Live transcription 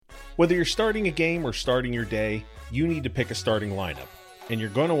Whether you're starting a game or starting your day, you need to pick a starting lineup, and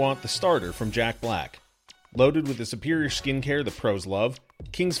you're going to want the starter from Jack Black. Loaded with the superior skincare the pros love,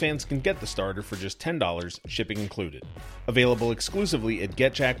 Kings fans can get the starter for just $10, shipping included. Available exclusively at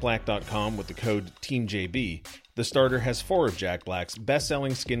getjackblack.com with the code TEAMJB, the starter has 4 of Jack Black's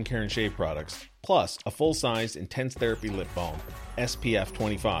best-selling skincare and shave products, plus a full-size Intense Therapy Lip Balm, SPF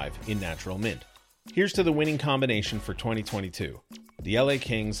 25 in natural mint. Here's to the winning combination for 2022. The LA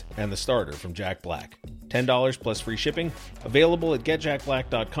Kings and the starter from Jack Black. $10 plus free shipping. Available at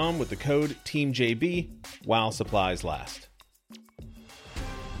getjackblack.com with the code TEAMJB while supplies last.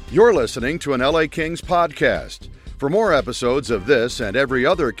 You're listening to an LA Kings podcast. For more episodes of this and every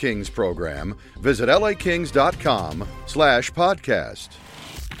other Kings program, visit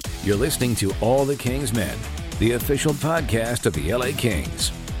lakings.com/podcast. You're listening to All the Kings Men, the official podcast of the LA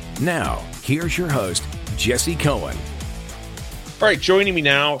Kings. Now, here's your host, Jesse Cohen. All right, joining me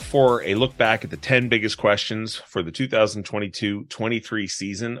now for a look back at the 10 biggest questions for the 2022-23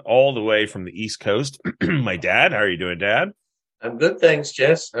 season, all the way from the East Coast. My dad. How are you doing, Dad? I'm good, thanks,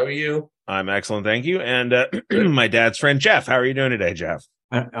 Jess. How are you? I'm excellent, thank you. And my dad's friend, Jeff. How are you doing today, Jeff?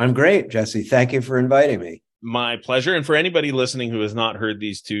 I'm great, Jesse. Thank you for inviting me. My pleasure. And for anybody listening who has not heard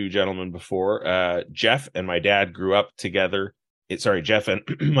these two gentlemen before, Jeff and my dad grew up together. Jeff and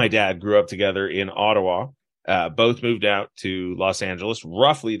my dad grew up together in Ottawa. Both moved out to Los Angeles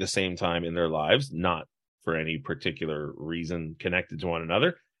roughly the same time in their lives, not for any particular reason connected to one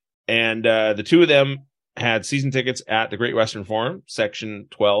another. And the two of them had season tickets at the Great Western Forum, Section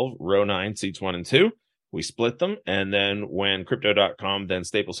 12, Row 9, Seats 1 and 2. We split them. And then when Crypto.com, then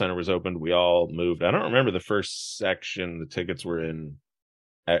Staples Center was opened, we all moved. I don't remember the first section the tickets were in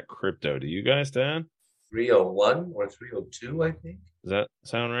at Crypto. Do you guys, Dan? 301 or 302, I think. Does that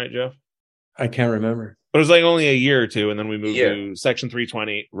sound right, Jeff? I can't remember. But it was like only a year or two, and then we moved to Section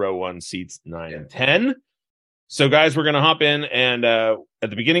 320, Row 1, Seats 9 and 10. So, guys, we're going to hop in, and at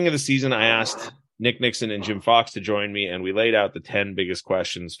the beginning of the season, I asked Nick Nixon and Jim Fox to join me, and we laid out the 10 biggest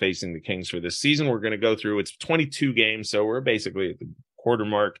questions facing the Kings for this season. We're going to go through, it's 22 games, so we're basically at the quarter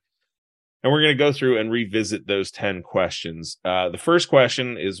mark, and we're going to go through and revisit those 10 questions. The first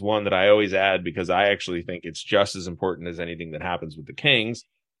question is one that I always add because I actually think it's just as important as anything that happens with the Kings.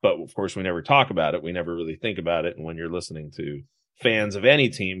 But, of course, we never talk about it. We never really think about it. And when you're listening to fans of any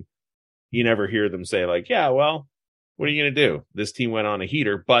team, you never hear them say, like, yeah, well, what are you going to do? This team went on a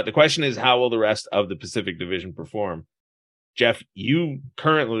heater. But the question is, how will the rest of the Pacific Division perform? Jeff, you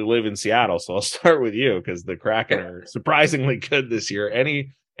currently live in Seattle, so I'll start with you because the Kraken are surprisingly good this year.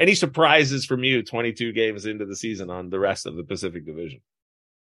 Any surprises from you 22 games into the season on the rest of the Pacific Division?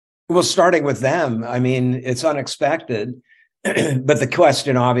 Well, starting with them, I mean, it's unexpected. But the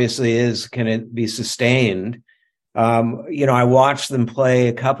question obviously is, can it be sustained? I watched them play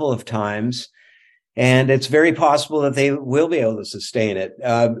a couple of times, and it's very possible that they will be able to sustain it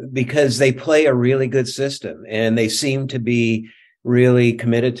because they play a really good system and they seem to be really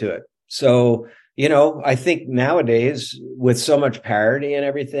committed to it. So, I think nowadays with so much parity and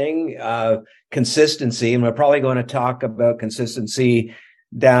everything, consistency, and we're probably going to talk about consistency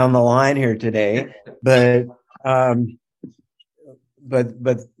down the line here today, but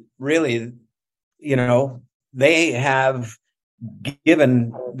really, they have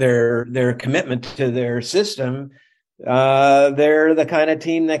given their commitment to their system. They're the kind of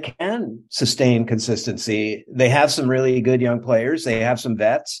team that can sustain consistency. They have some really good young players. They have some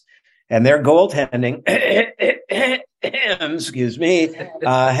vets, and their goaltending, excuse me,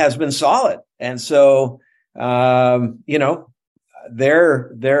 has been solid. And so, they're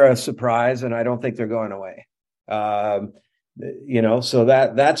a surprise, and I don't think they're going away. So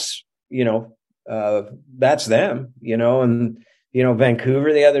that's them, and,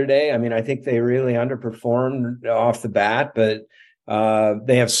 Vancouver the other day, I mean, I think they really underperformed off the bat, but,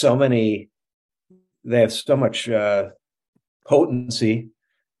 they have so much, potency,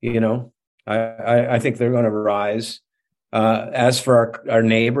 I think they're going to rise. As for our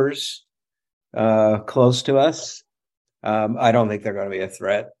neighbors, close to us, I don't think they're going to be a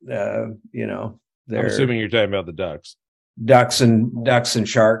threat. I'm assuming you're talking about the Ducks. Ducks and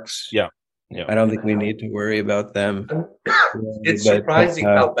Sharks. Yeah. I don't think we need to worry about them. It's surprising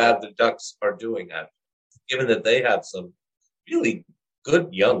how bad the Ducks are doing at, given that they have some really good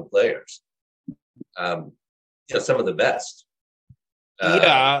young players. Some of the best.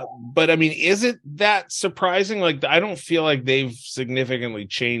 But I mean, is it that surprising? Like, I don't feel like they've significantly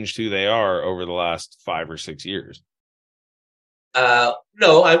changed who they are over the last 5 or 6 years. No,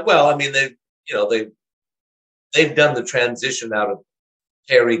 they've done the transition out of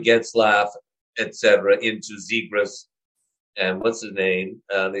Terry Getzlaff, etc., into Zegras. and what's his name?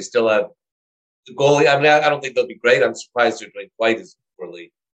 They still have the goalie. I mean, I don't think they'll be great. I'm surprised they're doing quite as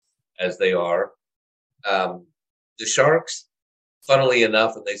poorly as they are. The Sharks, funnily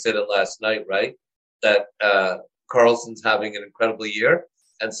enough, and they said it last night, right, that Carlson's having an incredible year.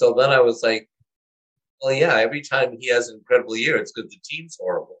 And so then I was like, well, yeah, every time he has an incredible year, it's because the team's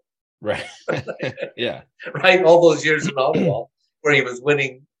horrible. Right. Yeah. Right. All those years in Ottawa where he was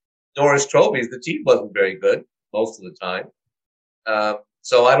winning Norris trophies, the team wasn't very good most of the time.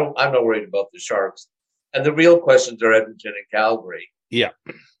 So I'm not worried about the Sharks. And the real questions are Edmonton and Calgary. Yeah.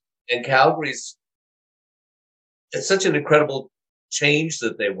 And Calgary's, it's such an incredible change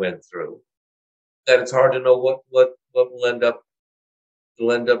that they went through that it's hard to know what will end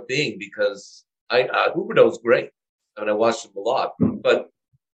up being, because Huberdeau's great. I mean, I watched him a lot, but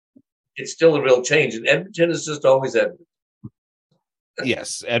it's still a real change. And Edmonton is just always Edmonton.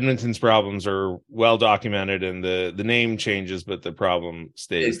 Yes, Edmonton's problems are well documented, and the name changes, but the problem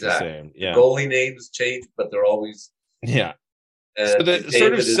stays the same. Yeah, the goalie names change, but they're always So the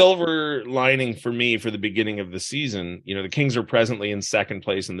sort of silver lining for me for the beginning of the season, the Kings are presently in second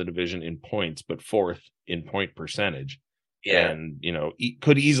place in the division in points, but fourth in point percentage. Yeah, and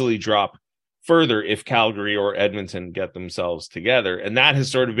could easily drop further if Calgary or Edmonton get themselves together, and that has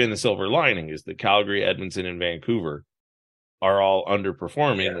sort of been the silver lining, is that Calgary, Edmonton, and Vancouver are all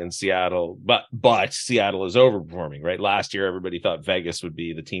underperforming in Seattle, but Seattle is overperforming, right? Last year, everybody thought Vegas would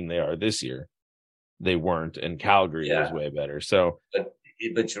be the team they are this year. They weren't, and Calgary was way better. So, but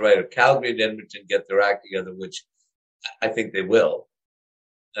you're right. If Calgary and Edmonton get their act together, which I think they will,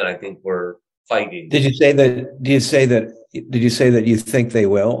 and I think we're fighting. Did you say that you think they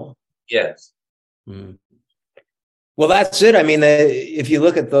will? Yes. Mm. Well, that's it. I mean, if you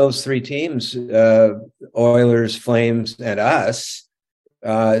look at those three teams, Oilers, Flames, and us,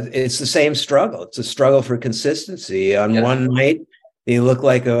 it's the same struggle. It's a struggle for consistency. On one night, they look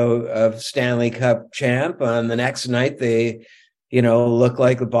like a Stanley Cup champ. On the next night, they, look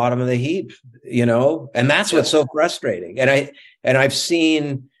like the bottom of the heap, and that's what's so frustrating. And I've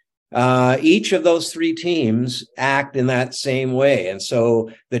seen each of those three teams act in that same way. And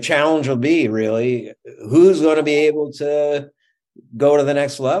so the challenge will be really who's going to be able to go to the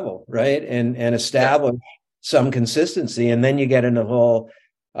next level, right? And establish some consistency. And then you get into the whole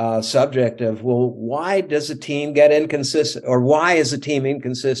subject of, well, why does a team get inconsistent, or why is a team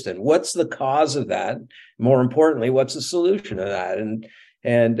inconsistent? What's the cause of that? More importantly, what's the solution to that?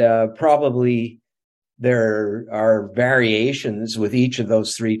 And probably there are variations with each of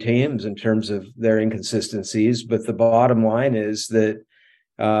those three teams in terms of their inconsistencies, but the bottom line is that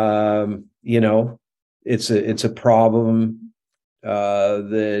it's a problem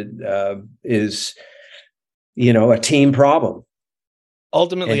that is a team problem.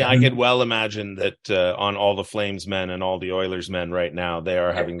 Ultimately, I could well imagine that on all the Flames men and all the Oilers men right now, they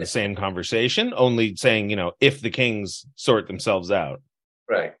are having the same conversation, only saying, if the Kings sort themselves out.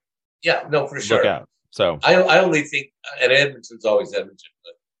 Right. Yeah, no, for sure. Look out. So I only think, and Edmonton's always Edmonton,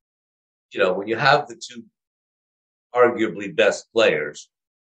 but when you have the two arguably best players,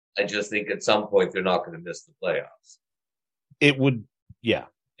 I just think at some point they're not going to miss the playoffs. It would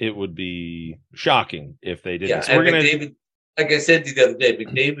be shocking if they did. Yeah, so McDavid, like I said to you the other day,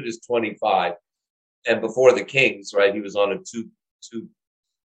 McDavid is 25, and before the Kings, right, he was on a two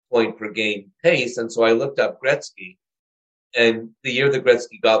point per game pace, and so I looked up Gretzky. And the year that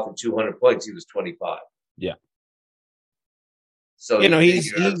Gretzky got the 200 points, he was 25. Yeah. So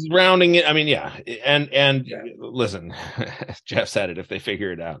he's rounding it. I mean, and listen, Jeff said it. If they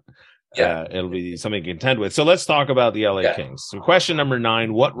figure it out, it'll be something to contend with. So let's talk about the LA Kings. So question number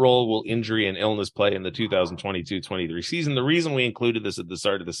 9: what role will injury and illness play in the 2022-23 season? The reason we included this at the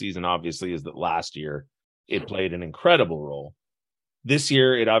start of the season, obviously, is that last year it played an incredible role. This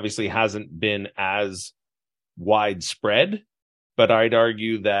year, it obviously hasn't been as widespread, but I'd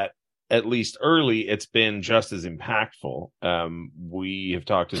argue that at least early it's been just as impactful. We have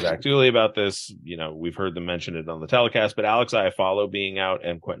talked to Zach Dooley about this. We've heard them mention it on the telecast, but Alex Iafallo being out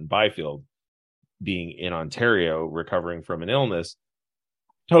and Quentin Byfield being in Ontario recovering from an illness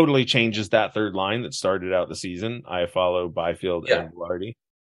totally changes that third line that started out the season: Iafallo, Byfield, and Goulardi.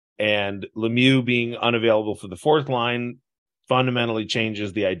 And Lemieux being unavailable for the fourth line fundamentally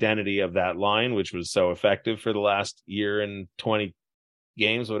changes the identity of that line, which was so effective for the last year and 20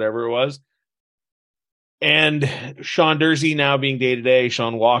 games, whatever it was. And Sean Durzi now being day-to-day,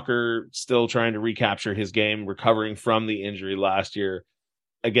 Sean Walker still trying to recapture his game, recovering from the injury last year.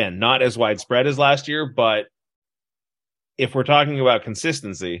 Again, not as widespread as last year, but if we're talking about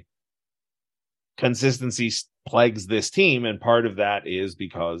consistency plagues this team, and part of that is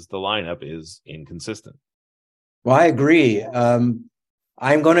because the lineup is inconsistent. Well, I agree. I'm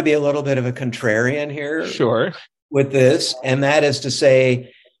going to be a little bit of a contrarian here. Sure. With this, and that is to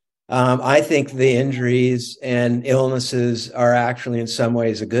say, I think the injuries and illnesses are actually in some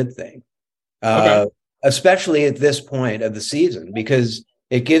ways a good thing, especially at this point of the season, because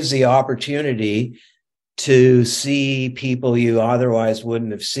it gives the opportunity to see people you otherwise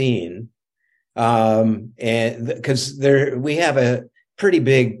wouldn't have seen. And because we have a pretty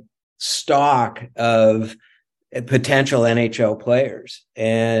big stock of potential NHL players,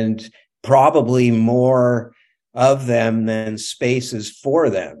 and probably more of them than spaces for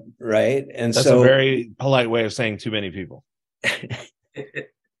them, right? And that's a very polite way of saying too many people.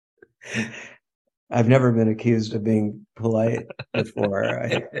 I've never been accused of being polite before.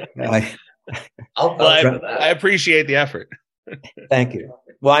 I appreciate the effort. Thank you.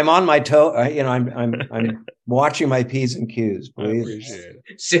 Well, I'm on my toe. I'm watching my P's and Q's. Please. I appreciate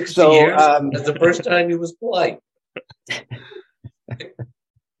it. 60 years. That's the first time he was polite.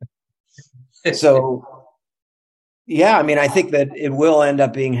 So. Yeah, I mean, I think that it will end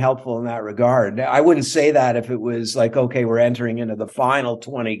up being helpful in that regard. I wouldn't say that if it was like, okay, we're entering into the final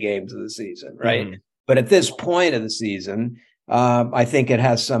 20 games of the season, right? Mm-hmm. But at this point of the season, I think it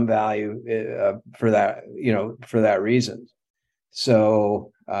has some value for that, for that reason.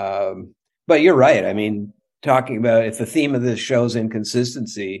 So, but you're right. I mean, talking about if the theme of this show is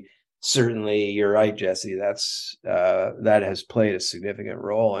inconsistency, certainly you're right, Jesse. That has played a significant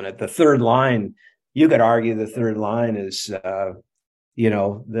role. And at the third line, you could argue the third line is, the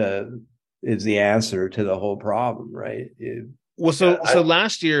answer to the whole problem, right? So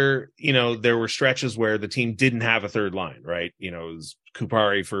last year, there were stretches where the team didn't have a third line, right? It was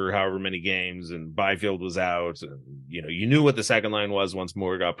Kupari for however many games, and Byfield was out, and you knew what the second line was once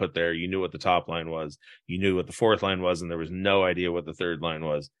Moore got put there. You knew what the top line was. You knew what the fourth line was, and there was no idea what the third line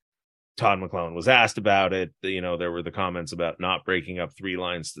was. Todd McLellan was asked about it. There were the comments about not breaking up three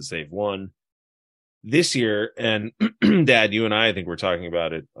lines to save one. This year, and Dad, you and I think we're talking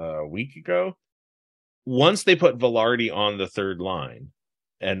about it a week ago. Once they put Velarde on the third line,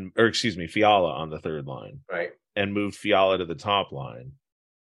 Fiala on the third line, right, and moved Fiala to the top line,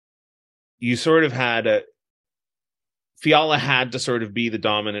 you sort of had Fiala had to sort of be the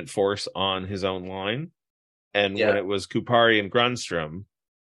dominant force on his own line, and when it was Kupari and Grundstrom,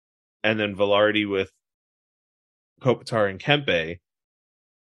 and then Velarde with Kopitar and Kempe,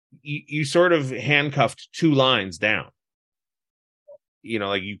 you sort of handcuffed two lines down.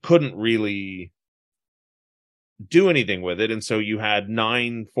 You couldn't really do anything with it. And so you had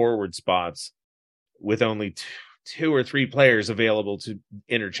 9 forward spots with only two or three players available to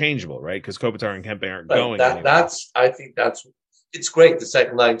interchangeable, right? Because Kopitar and Kempe aren't going anywhere. I think it's great. The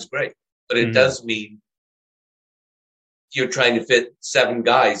second line's great, but it does mean you're trying to fit 7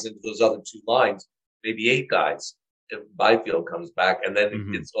 guys into those other 2 lines, maybe 8 guys. If Byfield comes back, and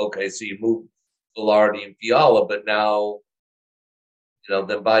then it's okay. So you move Velarde and Fiala, but now,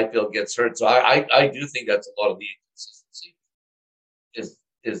 then Byfield gets hurt. So I do think that's a lot of the inconsistency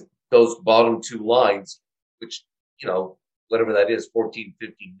is those bottom 2 lines, which, whatever that is, 14,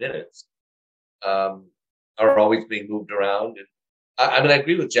 15 minutes, are always being moved around. And I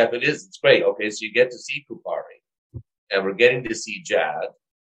agree with Jeff. It's great. Okay. So you get to see Kupari, and we're getting to see Jad.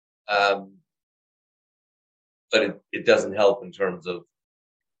 But it doesn't help in terms of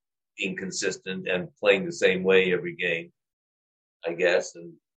being consistent and playing the same way every game, I guess.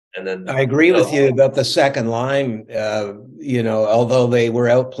 And then I agree with you about the second line. Although they were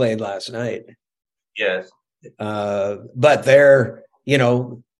outplayed last night. Yes. But they're,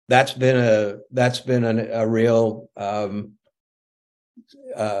 that's been a real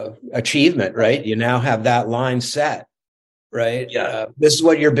achievement, right? You now have that line set. Right. Yeah. This is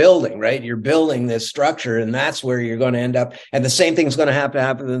what you're building, right? You're building this structure, and that's where you're going to end up. And the same thing's going to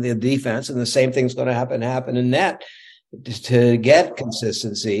happen in the defense, and the same thing's going to happen in net to get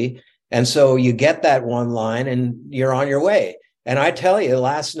consistency. And so you get that one line, and you're on your way. And I tell you,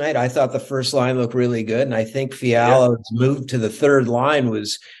 last night I thought the first line looked really good, and I think Fiala's move to the third line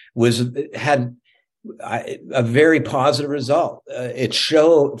had a very positive result. It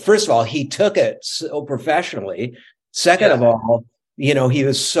showed, first of all, he took it so professionally. Second of all, he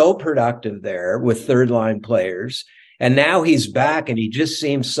was so productive there with third line players, and now he's back and he just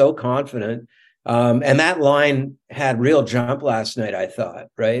seems so confident. And that line had real jump last night, I thought,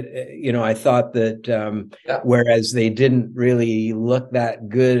 right? I thought that whereas they didn't really look that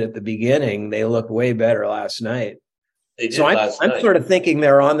good at the beginning, they looked way better last night. So I'm sort of thinking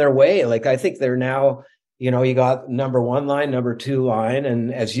they're on their way. Like, I think they're now, you got number 1 line, number 2 line.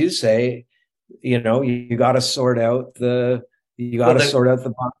 And as you say, you got to sort out the. You got to sort out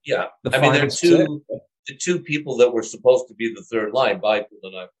the. Yeah, I mean, the two people that were supposed to be the third line, Byfield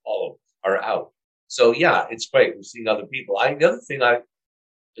and Iafallo, are out. So yeah, it's great. We're seeing other people. The other thing I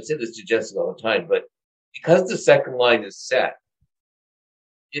say this to Jessica all the time, but because the second line is set,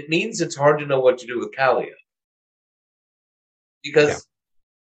 it means it's hard to know what to do with Kaliyev. Because,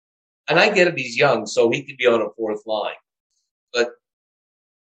 and I get it, he's young, so he can be on a fourth line. But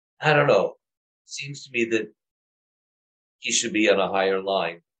I don't know. It seems to me that he should be on a higher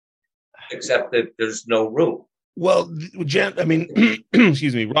line, except that there's no room. Well, I mean,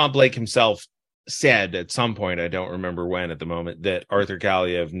 excuse me, Rob Blake himself said at some point, I don't remember when at the moment, that Arthur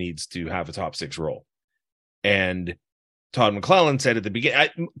Kaliyev needs to have a top six role. And Todd McClellan said at the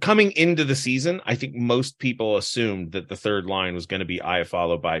beginning, coming into the season, I think most people assumed that the third line was going to be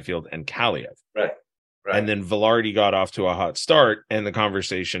Iafallo, Byfield, and Kaliyev. Right. And then Vilardi got off to a hot start, and the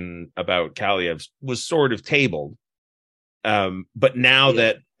conversation about Kaliyev was sort of tabled. But now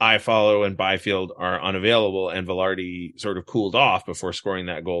that Iafallo and Byfield are unavailable and Vilardi sort of cooled off before scoring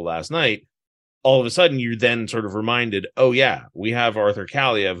that goal last night, all of a sudden you're then sort of reminded, oh yeah, we have Arthur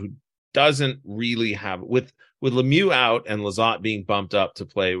Kaliyev, who doesn't really have, with Lemieux out and Lizotte being bumped up to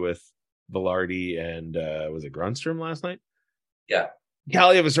play with Vilardi and was it Grunstrom last night? Yeah.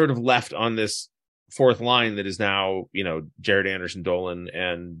 Kaliyev is sort of left on this fourth line that is now, Jared Anderson, Dolan,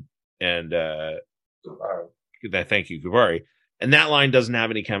 and thank you, Kubari. And that line doesn't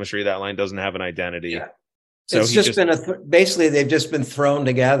have any chemistry. That line doesn't have an identity. Yeah. So it's just been basically they've just been thrown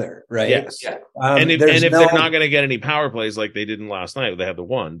together, right? Yes. Yeah. And if they're not going to get any power plays like they didn't last night, they had the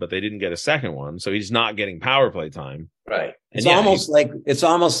one, but they didn't get a second one, so he's not getting power play time. Right. It's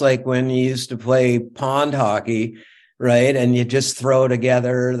almost like when you used to play pond hockey, right? And you just throw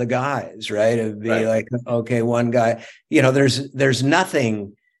together the guys, right? It'd be like, okay, one guy. There's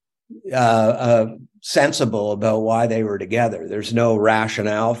nothing sensible about why they were together. There's no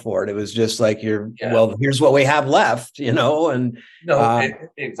rationale for it. It was just like well, here's what we have left, and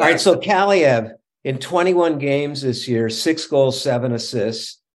exactly. All right. So Kaliyev in 21 games this year, 6 goals, 7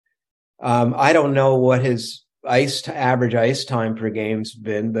 assists. I don't know what his average ice time per game's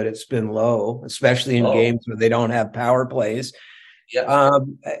been, but it's been low, especially in games where they don't have power plays. Yeah.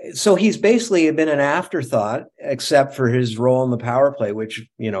 So he's basically been an afterthought, except for his role in the power play, which,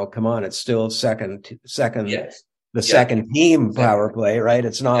 come on, it's still second, second team power play, right?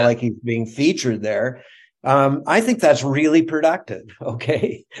 It's not like he's being featured there. I think that's really productive.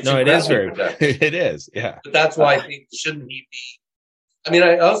 Okay. It is very productive. It is. Yeah. But that's why I think, shouldn't he be? I mean,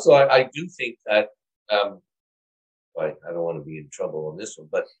 I do think that, I don't want to be in trouble on this one,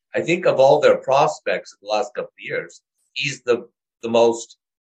 but I think of all their prospects in the last couple of years, he's the most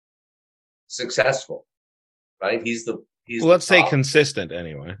successful, right? Let's say consistent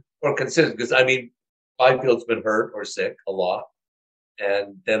anyway. Or consistent, because Byfield's been hurt or sick a lot,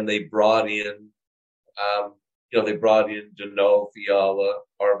 and then they brought in, Deneau, Fiala,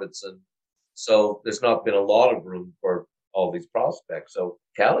 Arvidsson. So there's not been a lot of room for all these prospects. So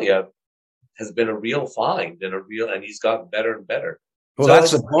Kaliyev has been a real find and he's gotten better and better. Well, so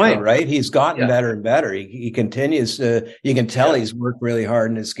that's the point, right? He's gotten better and better. He continues to, you can tell he's worked really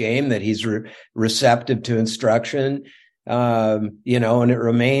hard in his game, that he's receptive to instruction, and it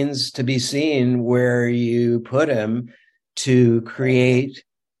remains to be seen where you put him to create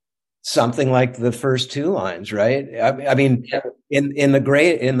something like the first two lines, right? In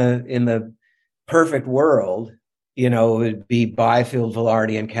the perfect world, it would be Byfield,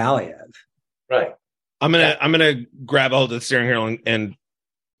 Vilardi, and Kaliyev. Right. I'm gonna grab a hold of the steering wheel and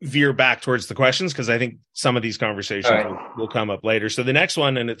veer back towards the questions, because I think some of these conversations will come up later. So the next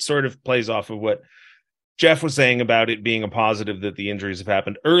one, and it sort of plays off of what Jeff was saying about it being a positive that the injuries have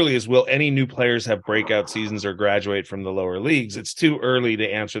happened early, is will any new players have breakout seasons or graduate from the lower leagues? It's too early to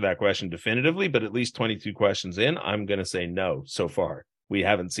answer that question definitively, but at least 22 questions in, I'm going to say no so far. We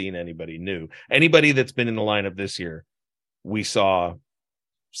haven't seen anybody new. Anybody that's been in the lineup this year, we saw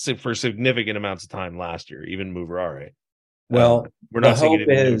for significant amounts of time last year, even Muvarare. Well, we're not seeing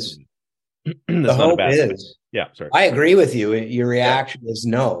anything. The hope is. Yeah, sorry. I agree with you. Your reaction is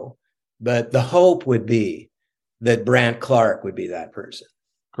no, but the hope would be that Brandt Clarke would be that person.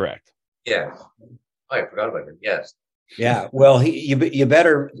 Correct. Yeah. I forgot about him. Yes. Yeah. Well, you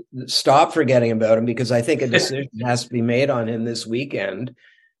better stop forgetting about him, because I think a decision has to be made on him this weekend,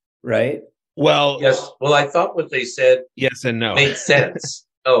 right? Well, yes. Well, I thought what they said yes and no made sense.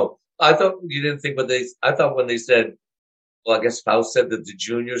 I thought you didn't think, but I thought when they said, well, I guess Faust said that the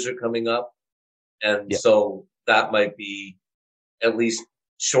juniors are coming up, and so that might be at least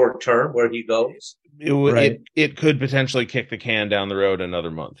short term where he goes. It could potentially kick the can down the road another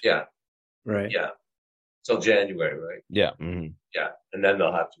month. Yeah. Right. Yeah. Till January, right? Yeah. Mm-hmm. Yeah. And then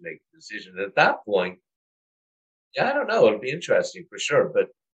they'll have to make a decision. At that point, Yeah, I don't know. It'll be interesting for sure. But I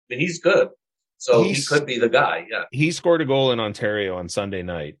mean, he's good, so he could be the guy. Yeah, he scored a goal in Ontario on Sunday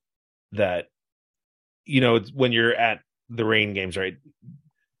night. That, you know, when you're at the Reign games, right?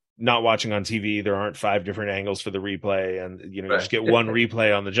 Not watching on TV, there aren't 5 different angles for the replay, and you know, you just get one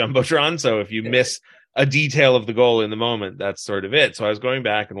replay on the Jumbotron. So if you miss a detail of the goal in the moment, that's sort of it. So I was going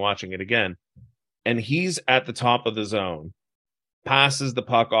back and watching it again, and he's at the top of the zone, passes the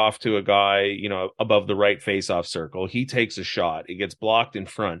puck off to a guy, you know, above the right face-off circle. He takes a shot. It gets blocked in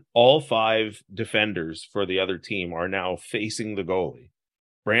front. All 5 defenders for the other team are now facing the goalie.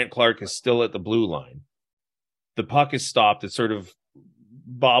 Brandt Clarke is still at the blue line. The puck is stopped. It's sort of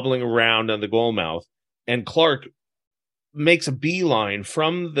bobbling around on the goal mouth, and Clarke makes a beeline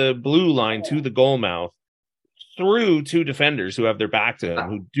from the blue line to the goal mouth through 2 defenders who have their back to him,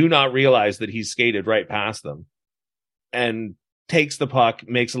 who do not realize that he's skated right past them, and takes the puck,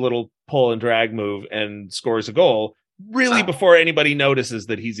 makes a little pull and drag move, and scores a goal really before anybody notices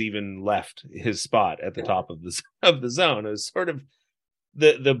that he's even left his spot at the top of the zone. It was sort of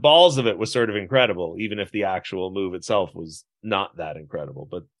the balls of it was sort of incredible, even if the actual move itself was not that incredible.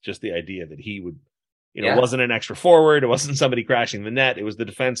 But just the idea that he would, you know, it wasn't an extra forward, it wasn't somebody crashing the net, it was the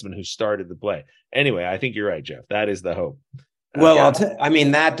defenseman who started the play. Anyway, I think you're right, Jeff. That is the hope. Well, I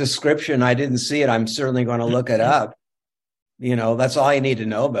mean, that description, I didn't see it. I'm certainly going to look it up. You know, that's all you need to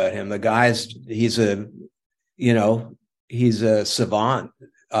know about him. The guy's, he's a savant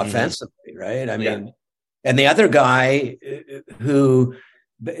offensively, right? I mean, and the other guy who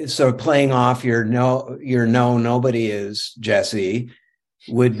sort of playing off your nobody is, Jesse,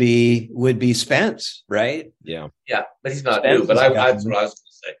 would be Spence, right? Yeah, but he's not new. But that's what I was going to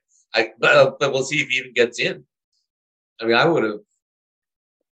say. But we'll see if he even gets in. I mean, I would have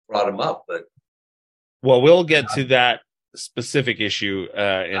brought him up, but we'll get to that specific issue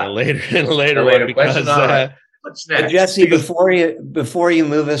in a later one, because Jesse, before you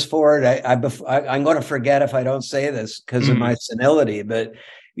move us forward, I'm going to forget if I don't say this because of my senility, but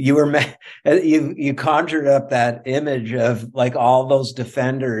you conjured up that image of like all those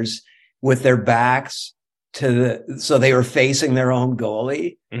defenders with their backs so they were facing their own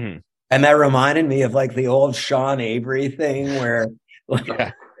goalie. Mm-hmm. And that reminded me of like the old Sean Avery thing where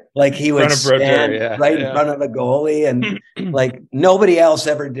like he would stand in front of the goalie, and like nobody else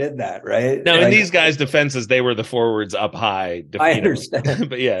ever did that, right? No, like, in these guys' defenses, they were the forwards up high. I understand.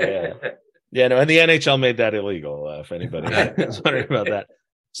 But yeah, no, and the NHL made that illegal, if anybody is wondering about that.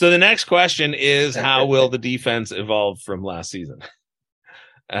 So the next question is, how will the defense evolve from last season?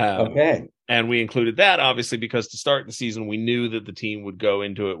 Okay. And we included that, obviously, because to start the season, we knew that the team would go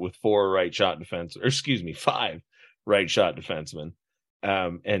into it with 5 right shot defensemen.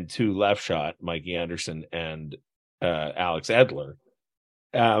 And 2 left shot, Mikey Anderson and Alex Edler.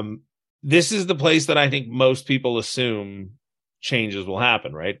 This is the place that I think most people assume changes will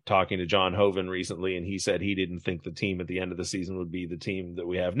happen, right? Talking to John Hoven recently, and he said he didn't think the team at the end of the season would be the team that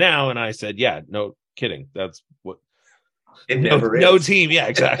we have now. And I said, yeah, no kidding. That's what it never is. No team. Yeah,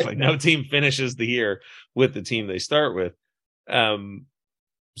 exactly. No team finishes the year with the team they start with.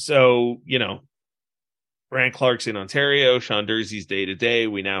 So, you know, Brandt Clarke's in Ontario. Sean Durzee's day to day.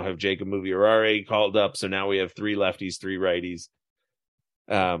 We now have Jacob Muviarare called up. So now we have 3 lefties, 3 righties.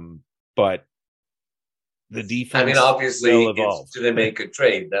 But the defense, I mean, obviously, do they make a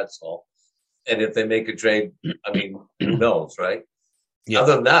trade? That's all. And if they make a trade, I mean, who knows, right? Yeah.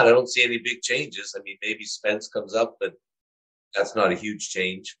 Other than that, I don't see any big changes. I mean, maybe Spence comes up, but that's not a huge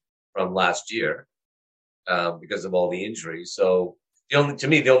change from last year because of all the injuries. So the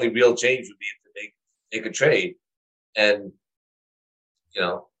only real change would be if they make a trade, and you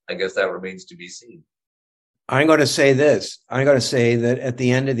know, I guess that remains to be seen. I'm going to say this. I'm going to say that at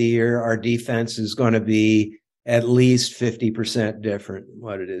the end of the year, our defense is going to be at least 50% different than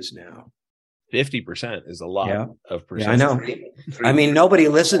what it is now. 50% is a lot of percent. Yeah, I know. I mean, nobody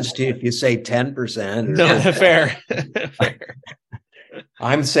listens to you if you say 10%. No, fair.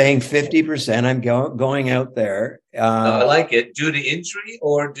 I'm saying 50%. I'm going out there. I like it. Due to injury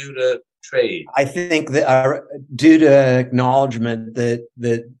or due to trade? I think that due to acknowledgement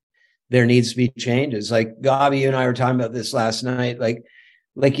that there needs to be changes. Like Gabi, you and I were talking about this last night. Like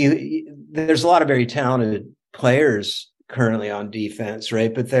there's a lot of very talented players currently on defense,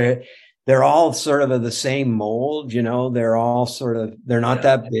 right? But they're all sort of the same mold, you know. They're all they're not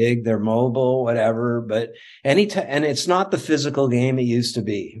that big. They're mobile, whatever. But and it's not the physical game it used to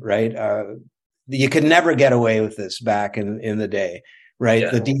be, right? You could never get away with this back in the day, right?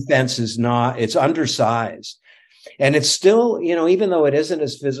 Yeah. The defense it's undersized. And it's still, you know, even though it isn't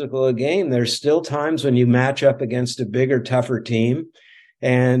as physical a game, there's still times when you match up against a bigger, tougher team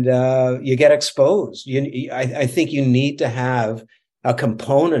and you get exposed. I think you need to have a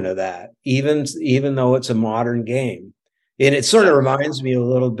component of that, even though it's a modern game. And it sort of reminds me a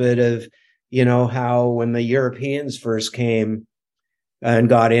little bit of, how when the Europeans first came and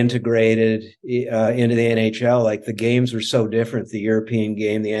got integrated into the NHL, like the games were so different, the European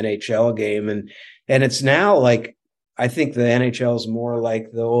game, the NHL game. And it's now like, I think the NHL is more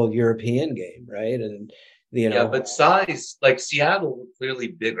like the old European game, right? And, Yeah, but size, like Seattle was clearly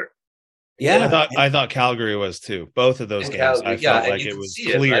bigger. Yeah. I thought Calgary was too. Both of those games, I felt like it was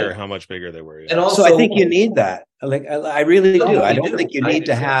clear how much bigger they were. Yeah. And also, I think you need that. Like, I really do. I don't think you need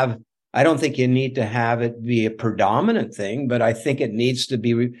to have. I don't think you need to have it be a predominant thing, but I think it needs to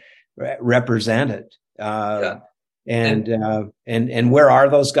be represented. And where are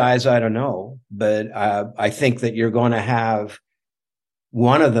those guys? I don't know, but I think that you're going to have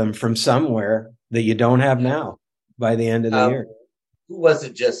one of them from somewhere that you don't have now by the end of the year. Who was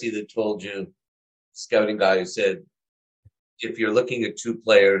it, Jesse, that told you, scouting guy, who said, if you're looking at two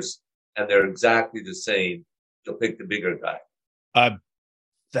players and they're exactly the same, you'll pick the bigger guy?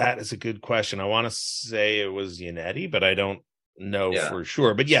 That is a good question. I want to say it was Yannetti, but I don't know for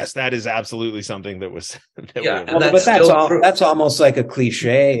sure. But yes, that is absolutely something that was. That's almost like a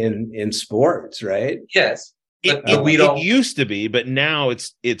cliche in sports, right? Yes. It used to be, but now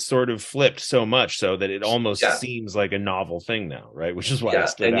it's sort of flipped so much so that it almost seems like a novel thing now, right? Which is why yet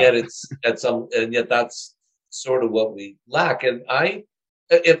that's sort of what we lack. And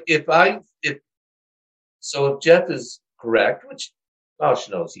if Jeff is correct, which gosh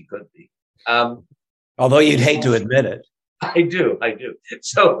knows he could be, although you'd hate to admit it. I do.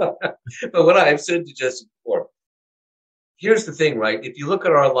 So, but what I've said to Jesse before, here's the thing, right? If you look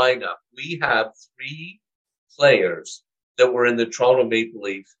at our lineup, we have 3 players that were in the Toronto Maple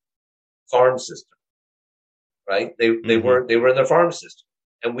Leaf farm system, right? They were in their farm system,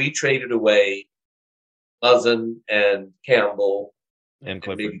 and we traded away Muzzin and Campbell and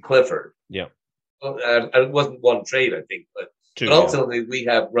maybe Clifford. Yeah, well, it wasn't one trade, I think, but ultimately we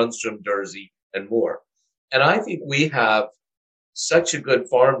have Rundstrom, Durzi, and more. And I think we have such a good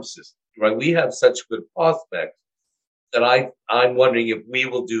farm system, right? We have such good prospects that I'm wondering if we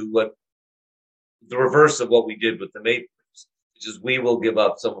will do the reverse of what we did with the Maple Leafs, which is we will give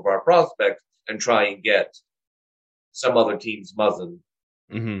up some of our prospects and try and get some other team's Muzzin.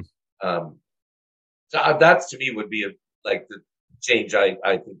 Mm-hmm. So that to me would be the change. I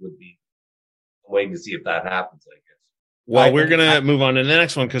think would be waiting to see if that happens, I guess. Well, we're going to move on to the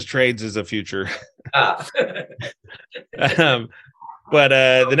next one because trades is a future. But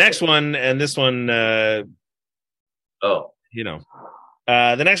the next one and this one, the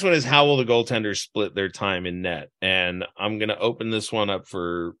next one is how will the goaltenders split their time in net? And I'm going to open this one up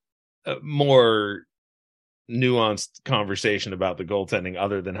for a more nuanced conversation about the goaltending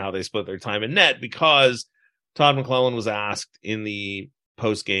other than how they split their time in net, because Todd McLellan was asked in the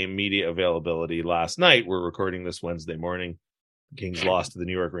post-game media availability last night. We're recording this Wednesday morning. The Kings lost to the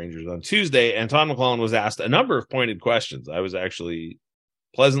New York Rangers on Tuesday, and Todd McLellan was asked a number of pointed questions. I was actually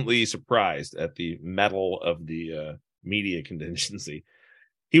pleasantly surprised at the mettle of the media contingency.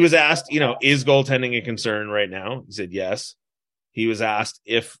 He was asked, is goaltending a concern right now? He said yes. He was asked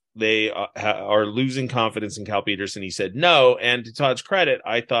if they are losing confidence in Cal Petersen. He said no. And to Todd's credit,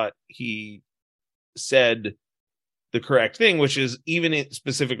 I thought he said the correct thing, which is even it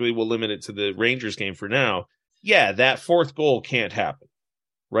specifically will limit it to the Rangers game for now. Yeah, that 4th goal can't happen,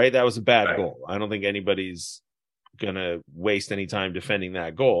 right? That was a bad goal. I don't think anybody's going to waste any time defending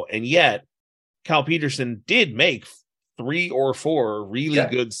that goal. And yet Cal Petersen did make 3 or 4 really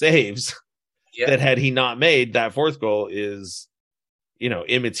good saves that had he not made, that 4th goal is,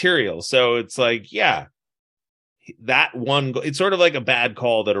 immaterial. So it's like, that one goal, it's sort of like a bad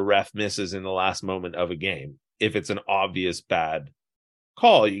call that a ref misses in the last moment of a game. If it's an obvious bad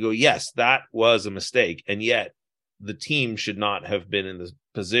call, you go, yes, that was a mistake. And yet the team should not have been in the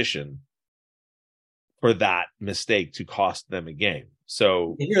position for that mistake to cost them a game.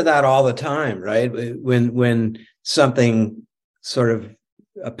 So you hear that all the time, right? When something sort of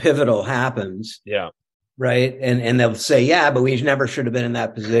a pivotal happens. Yeah. Right. And they'll say, but we never should have been in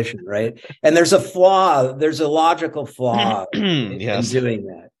that position. Right. And there's a flaw. There's a logical flaw in doing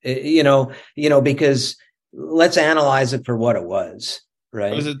that, because let's analyze it for what it was.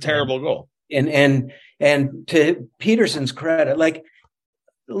 Right. It was a terrible goal. And to Petersen's credit,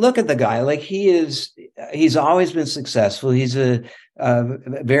 look at the guy, he's always been successful. He's a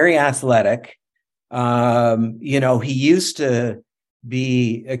very athletic. He used to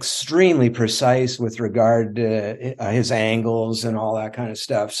be extremely precise with regard to his angles and all that kind of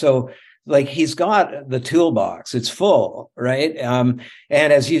stuff. So like he's got the toolbox. It's full, right? And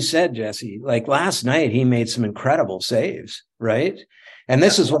as you said, Jesse, like last night, he made some incredible saves, right? And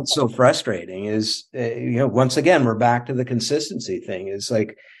this is what's so frustrating is, once again, we're back to the consistency thing. It's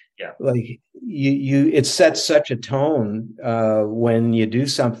like, like it sets such a tone when you do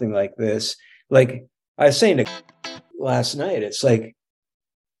something like this. Like I was saying last night, it's like,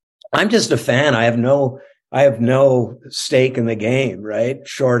 I'm just a fan. I have no stake in the game, right?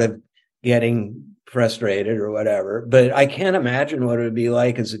 Short of getting frustrated or whatever. But I can't imagine what it would be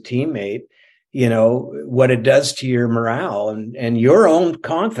like as a teammate, what it does to your morale and your own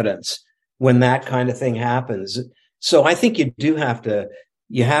confidence when that kind of thing happens. So I think you have to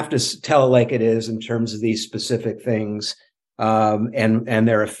tell it like it is in terms of these specific things and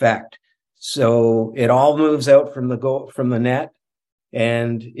their effect. So it all moves out from the net.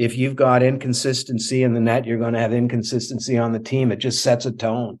 And if you've got inconsistency in the net, you're going to have inconsistency on the team. It just sets a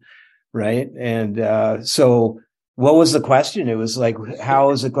tone, right? And so what was the question? It was like,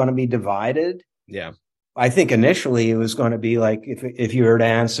 how is it going to be divided? Yeah. I think initially it was going to be like, if you were to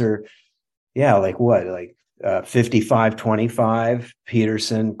answer, like what, like 55-25,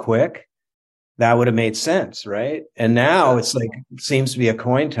 Peterson, Quick, that would have made sense, right? And now it's like, it seems to be a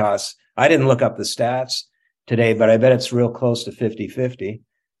coin toss. I didn't look up the stats today, but I bet it's real close to 50-50,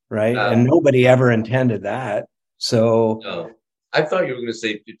 right? And nobody ever intended that. So no, I thought you were going to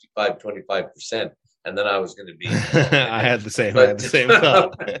say 55-25%, and then I was going to be. I had the same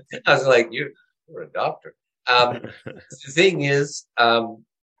thought. I was like, you're a doctor. The thing is,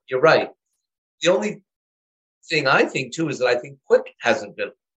 you're right. The only thing I think too is that I think Quick hasn't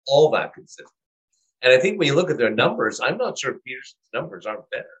been all that consistent, and I think when you look at their numbers, I'm not sure Peterson's numbers aren't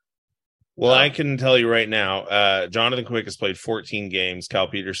better. Well, I can tell you right now, Jonathan Quick has played 14 games. Cal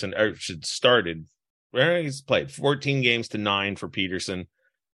Peterson started. He's played 14 games to 9 for Peterson.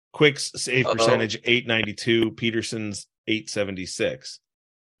 Quick's save percentage 892, Peterson's 876,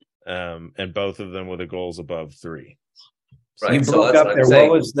 and both of them with the goals above 3. Right. You broke up there.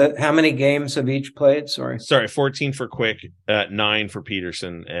 What was how many games have each played? Sorry, 14 for Quick, 9 for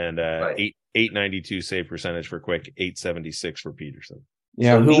Peterson, and 892 save percentage for Quick, 876 for Peterson.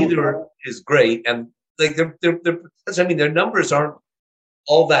 Yeah, so neither is great, and like their numbers aren't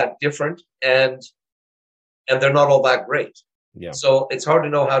all that different, and they're not all that great. Yeah. So it's hard to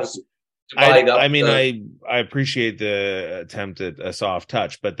know how to divide up. I mean, I appreciate the attempt at a soft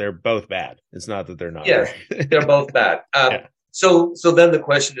touch, but they're both bad. It's not that they're not. Yes, they're both bad. So then the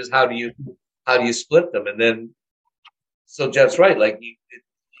question is, how do you split them? And then, so Jeff's right. Like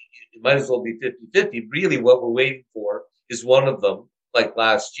it might as well be 50-50. Really, what we're waiting for is one of them, like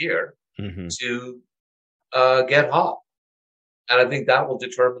last year, to get hot, and I think that will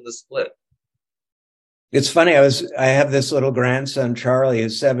determine the split. It's funny. I have this little grandson, Charlie,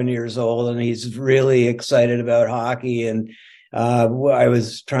 who's 7 years old, and he's really excited about hockey. And I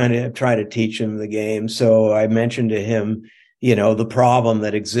was trying to teach him the game. So I mentioned to him, the problem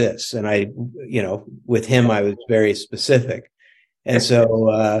that exists. And with him, I was very specific. And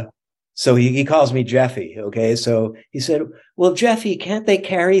so he calls me Jeffy. Okay. So he said, well, Jeffy, can't they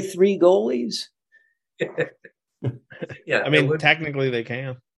carry 3 goalies? Yeah. I mean, technically they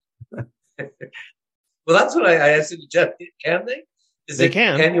can. Well, that's what I asked to Jeff. Can they?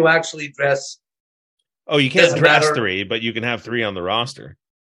 Can you actually dress? Oh, you can't dress 3, but you can have 3 on the roster.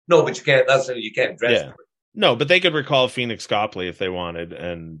 No, but you can't. You can't dress 3. No, but they could recall Phoenix Copley if they wanted,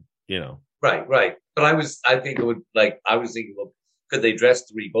 and Right. But I was thinking, well, could they dress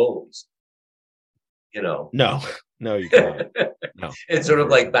 3 goalies? No, you can't. No, it's sort of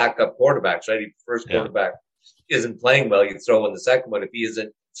like backup quarterbacks, right? If the first quarterback isn't playing well, you throw in the second one. If he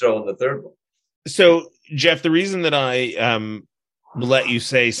isn't, throw in the third one. So, Jeff, the reason that I let you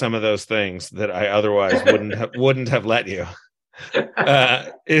say some of those things that I otherwise wouldn't have let you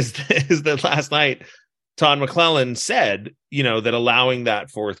is that last night Todd McClellan said, that allowing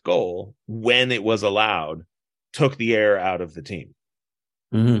that 4th goal when it was allowed took the air out of the team.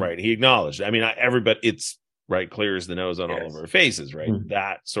 Mm-hmm. Right? He acknowledged. I mean, everybody, it's right, clear as the nose on all of our faces. Right? Mm-hmm.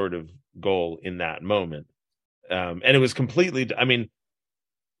 That sort of goal in that moment, and it was completely. I mean.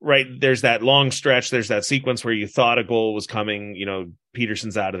 Right, there's that long stretch. There's that sequence where you thought a goal was coming.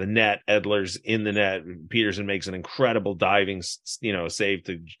 Peterson's out of the net. Edler's in the net. Peterson makes an incredible diving, save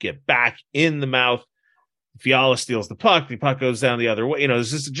to get back in the mouth. Fiala steals the puck. The puck goes down the other way.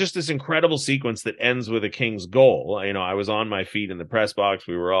 There's just this incredible sequence that ends with a Kings goal. I was on my feet in the press box.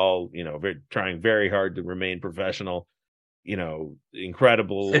 We were all, trying very hard to remain professional.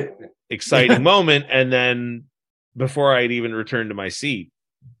 Incredible, exciting moment. And then before I'd even returned to my seat,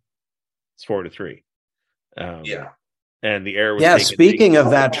 it's 4-3. and the air was. Yeah, speaking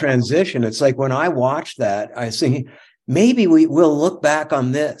of that transition, it's like when I watched that, I think maybe we will look back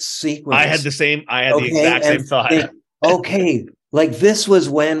on this sequence. I had the exact same thought. Think, okay, like this was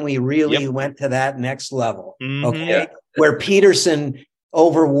when we really went to that next level. Mm-hmm. Okay, where Peterson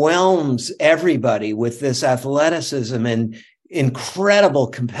overwhelms everybody with this athleticism and incredible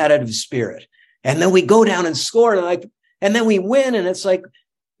competitive spirit, and then we go down and score, and then we win, and it's like,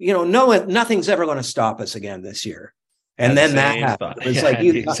 nothing's ever going to stop us again this year. And then that happened. It's like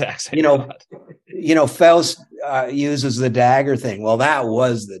Faust uses the dagger thing. Well, that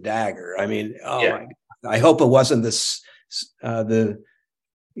was the dagger. I mean, my God. I hope it wasn't the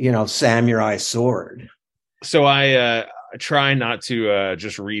samurai sword. So I try not to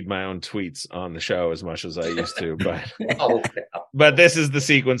just read my own tweets on the show as much as I used to, but this is the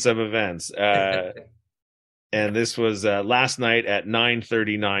sequence of events. And this was last night at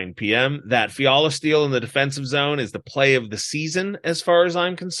 9:39 p.m. That Fiala steal in the defensive zone is the play of the season, as far as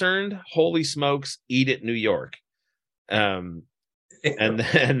I'm concerned. Holy smokes, eat it, New York. And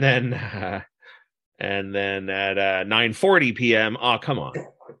then at 9:40 p.m. Oh, come on.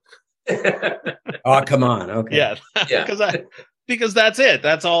 Oh, come on. Okay. Yeah. Because that's it.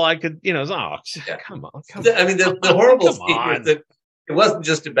 That's all I could. Come on. I mean, the horrible thing was that it wasn't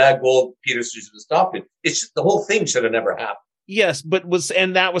just a bad goal. Peterson should have stopped it. It's just the whole thing should have never happened. Yes,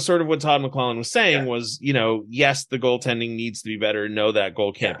 and that was sort of what Todd McClellan was saying was, yes, the goaltending needs to be better. No, that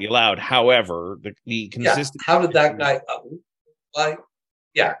goal can't be allowed. However, the consistent. How did that guy? The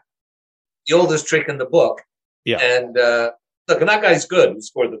oldest trick in the book. Yeah. And look, and that guy's good who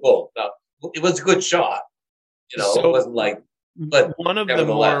scored the goal. Now, it was a good shot. It wasn't like. But one of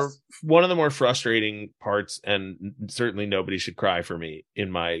the more frustrating parts, and certainly nobody should cry for me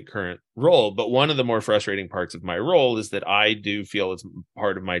in my current role, but one of the more frustrating parts of my role is that I do feel it's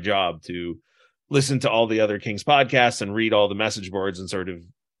part of my job to listen to all the other Kings podcasts and read all the message boards and sort of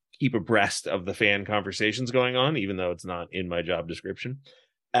keep abreast of the fan conversations going on, even though it's not in my job description.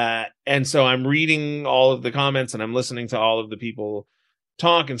 And so I'm reading all of the comments and I'm listening to all of the people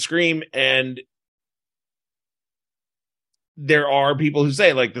talk and scream, and there are people who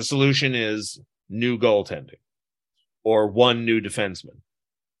say like the solution is new goaltending or one new defenseman.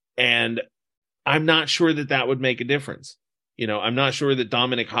 And I'm not sure that would make a difference. I'm not sure that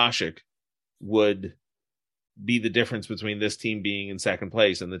Dominik Hasek would be the difference between this team being in second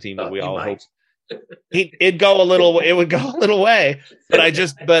place and the team that we all hope. It would go a little way,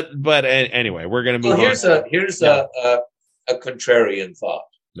 but anyway, we're going to move on. Here's a contrarian thought.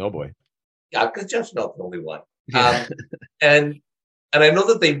 No boy. Yeah, because Jeff's not the only one. And I know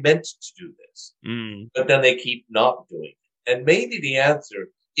that they meant to do this, but then they keep not doing it. And maybe the answer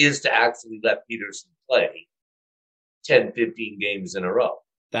is to actually let Peterson play 10, 15 games in a row.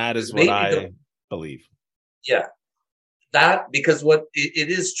 That is what I believe. Yeah. Because it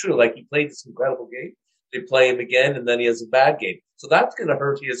is true. Like, he played this incredible game. They play him again, and then he has a bad game. So that's going to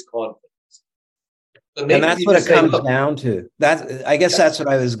hurt his confidence. And that's what it comes down to. I guess that's what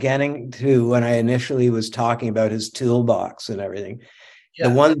I was getting to when I initially was talking about his toolbox and everything. Yeah.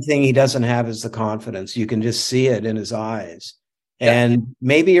 The one thing he doesn't have is the confidence. You can just see it in his eyes. Yeah. And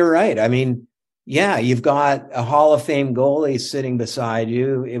maybe you're right. I mean, you've got a Hall of Fame goalie sitting beside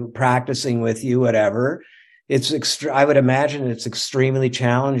you, practicing with you, whatever. I would imagine it's extremely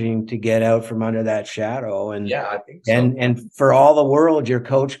challenging to get out from under that shadow. And I think so. And for all the world, your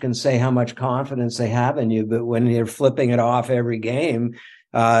coach can say how much confidence they have in you, but when you're flipping it off every game,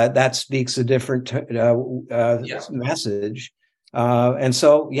 that speaks a different message. And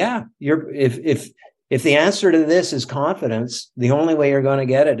so, if the answer to this is confidence, the only way you're going to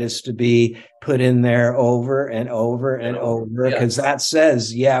get it is to be put in there over and over and over, because that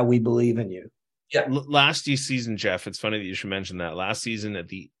says, we believe in you. Yeah. Last season, Jeff, it's funny that you should mention that. Last season at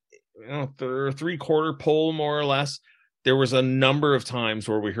the three-quarter poll, more or less, there was a number of times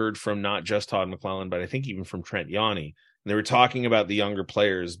where we heard from not just Todd McClellan, but I think even from Trent Yawney. They were talking about the younger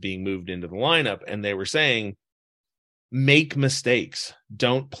players being moved into the lineup, and they were saying, make mistakes.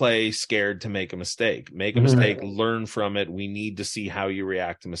 Don't play scared to make a mistake. Make a mistake, learn from it. We need to see how you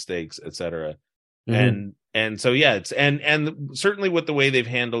react to mistakes, etc. And so, it's and certainly with the way they've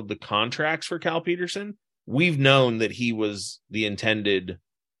handled the contracts for Cal Peterson, we've known that he was the intended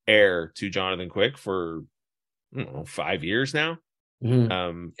heir to Jonathan Quick for 5 years now.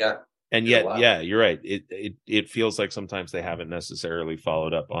 And yet, you're right. It feels like sometimes they haven't necessarily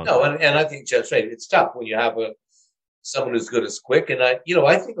followed up on. No, and I think Jeff's right. It's tough when you have someone as good as Quick, and I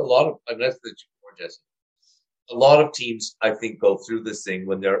think a lot of a lot of teams I think go through this thing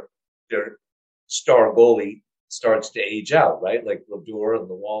when their star goalie starts to age out, right? Like Brodeur and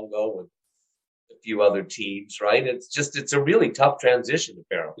Luongo and few other teams, right? It's a really tough transition,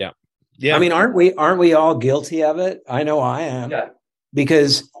 apparently. Yeah. I mean, aren't we all guilty of it? I know I am. Yeah.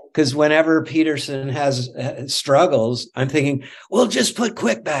 Because whenever Peterson has struggles, I'm thinking, well, just put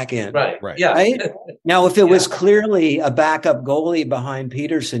Quick back in. Right. Yeah. Right? Now, if it was clearly a backup goalie behind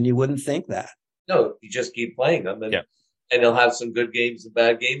Peterson, you wouldn't think that. No, you just keep playing them, and he'll have some good games and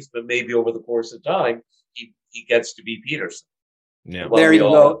bad games, but maybe over the course of time, he gets to be Peterson. Yeah. There you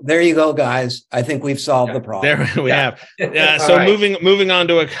go. There you go, guys. I think we've solved the problem. There we have. So right. moving on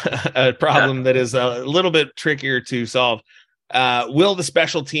to a problem that is a little bit trickier to solve. Will the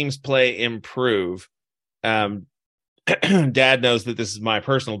special teams play improve? Dad knows that this is my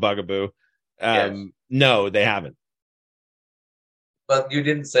personal bugaboo. No, they haven't. But you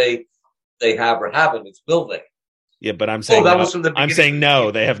didn't say they have or haven't. It's will they? Yeah, but I'm saying that was from the beginning. I'm saying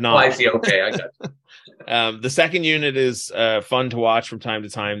no, they have not. Oh, I see. Okay, I got you. The second unit is fun to watch from time to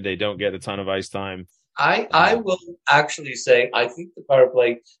time. They don't get a ton of ice time. I will actually say I think the power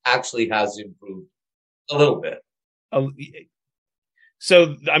play actually has improved a little bit.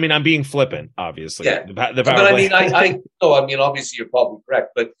 So, I mean, I'm being flippant, obviously. Yeah. The power but play. I mean, obviously you're probably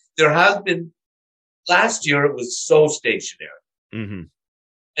correct, but there has been, last year it was so stationary. Mm-hmm.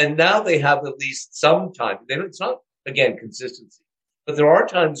 And now they have at least some time. It's not, again, consistency, but there are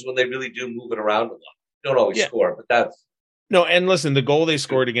times when they really do move it around a lot. Don't always score, but that's. No, and listen, the goal they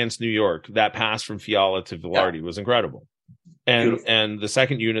scored against New York, that pass from Fiala to Vilardi was incredible. And the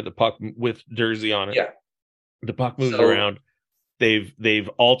second unit, the puck with Jersey on it, the puck moves around. They've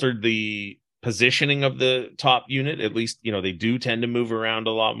altered the positioning of the top unit. At least, they do tend to move around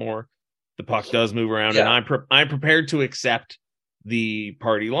a lot more. The puck does move around, and I'm prepared to accept the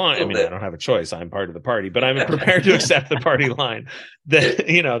party line. I mean, I don't have a choice. I'm part of the party, but I'm prepared to accept the party line that,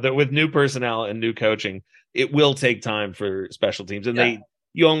 that with new personnel and new coaching, it will take time for special teams, and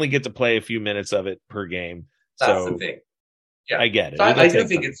you only get to play a few minutes of it per game. That's the thing. Yeah, I get it. So I do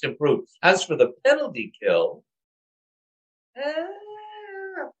think it's improved. As for the penalty kill, not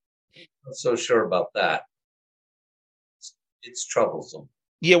so sure about that. It's troublesome.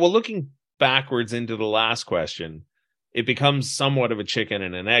 Yeah, well, looking backwards into the last question, it becomes somewhat of a chicken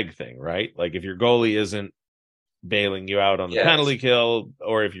and an egg thing, right? Like if your goalie isn't bailing you out on the penalty kill,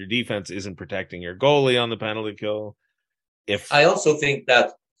 or if your defense isn't protecting your goalie on the penalty kill. I also think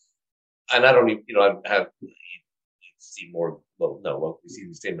that, and I don't even, I have see more. We see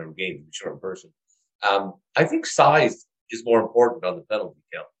the same number of games, I'm sure, in person. I think size is more important on the penalty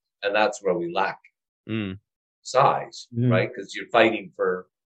kill, and that's where we lack size, right? Because you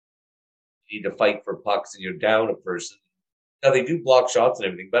need to fight for pucks, and you're down a person. Now they do block shots and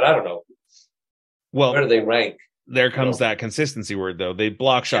everything, but I don't know. Well, where do they rank? There comes that consistency word, though. They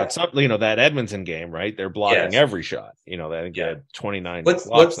block shots. That Edmonton game, right? They're blocking every shot. I think they had 29.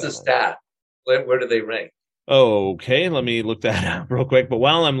 What's the stat? Where do they rank? Okay, let me look that up real quick. But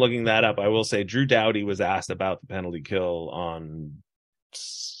while I'm looking that up, I will say Drew Doughty was asked about the penalty kill on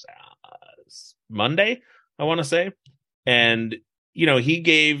Monday, I want to say. And, he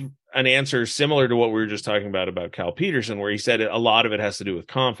gave an answer similar to what we were just talking about Cal Peterson, where he said a lot of it has to do with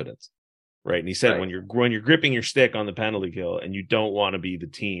confidence, right? And he said when you're gripping your stick on the penalty kill and you don't want to be the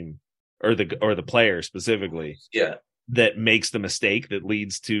team or the player specifically that makes the mistake that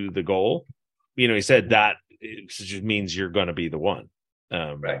leads to the goal, he said that it just means you're going to be the one,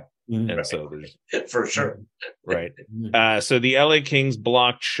 right? And so there's for sure, right? So the LA Kings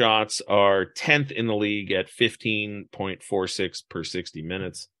blocked shots are 10th in the league at 15.46 per 60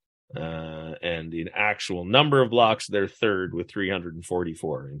 minutes. And in actual number of blocks, they're third with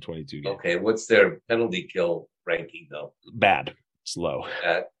 344 in 22 games. Okay, what's their penalty kill ranking though? Bad, slow.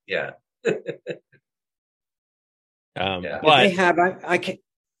 Yeah. But they have. I can't.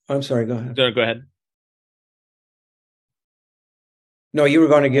 I'm sorry. Go ahead. Go ahead. No, you were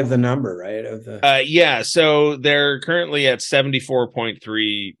going to give the number, right? Of the so they're currently at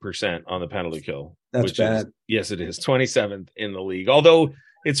 74.3% on the penalty kill. That's bad. Yes, it is 27th in the league. Although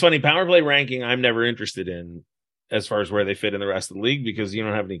it's funny, power play ranking, I'm never interested in as far as where they fit in the rest of the league because you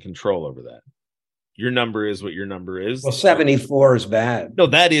don't have any control over that. Your number is what your number is. Well, 74 is bad. No,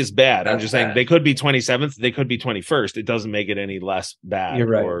 that is bad. I'm just saying bad. They could be 27th. They could be 21st. It doesn't make it any less bad. You're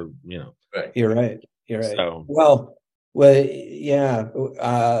right. Or, Right. You're right. So, Well, yeah.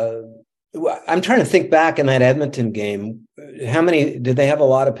 I'm trying to think back in that Edmonton game. How many did they have? A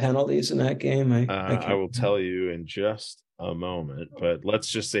lot of penalties in that game? I will tell you in just a moment, but let's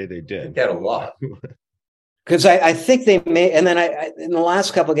just say they did. They had a lot. Because I think they may, and then in the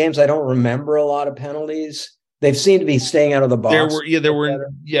last couple of games, I don't remember a lot of penalties. They've seemed to be staying out of the box.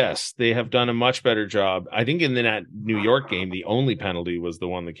 Yes, they have done a much better job. I think in that New York game, the only penalty was the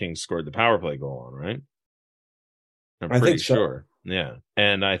one the Kings scored the power play goal on, right? I'm pretty sure. Yeah.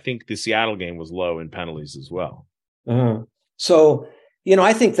 And I think the Seattle game was low in penalties as well. So,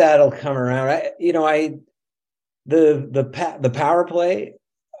 I think that'll come around. The power play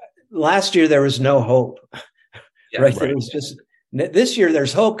last year, there was no hope, right? It was just, this year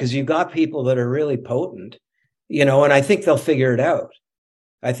there's hope because you've got people that are really potent, and I think they'll figure it out.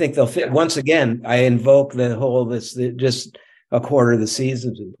 I think they'll fit. Once again, I invoke the whole, just a quarter of the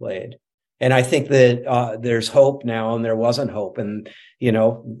season's been played. And I think that there's hope now, and there wasn't hope, and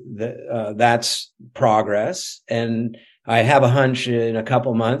that's progress. And I have a hunch in a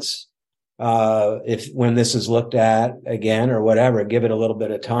couple months, when this is looked at again or whatever, give it a little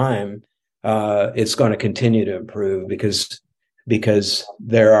bit of time, it's going to continue to improve because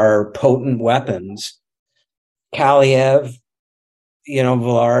there are potent weapons. Kaliev,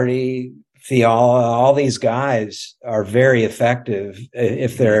 Vilardi, Fiala, all these guys are very effective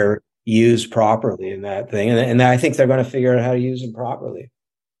if they're used properly in that thing. And I think they're going to figure out how to use them properly.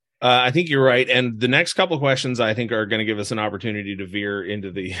 I think you're right. And the next couple of questions, I think, are going to give us an opportunity to veer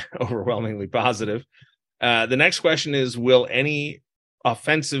into the overwhelmingly positive. The next question is, will the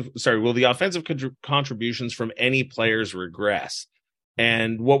offensive contributions from any players regress?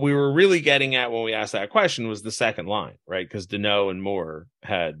 And what we were really getting at when we asked that question was the second line, right? Because Danault and Moore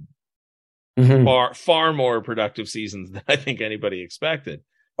had far more productive seasons than I think anybody expected.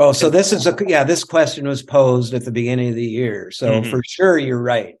 Oh, so this question was posed at the beginning of the year. So for sure, you're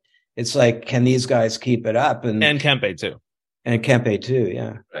right. It's like, can these guys keep it up? And Kempe too.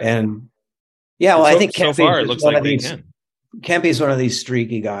 Yeah. And well, I think so far it looks like they can. Kempe's one of these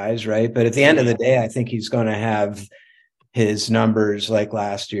streaky guys, right? But at the end of the day, I think he's going to have his numbers like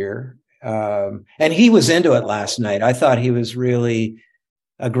last year. And he was into it last night. I thought he was really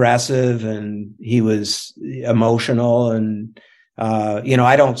aggressive and he was emotional and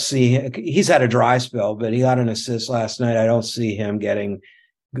I don't see he's had a dry spell, but he got an assist last night. I don't see him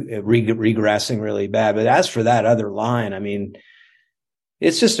regressing really bad. But as for that other line, I mean,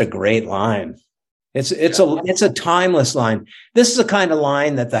 it's just a great line. It's a timeless line. This is the kind of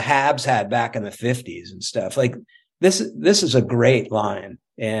line that the Habs had back in the 50s and stuff. Like this is a great line.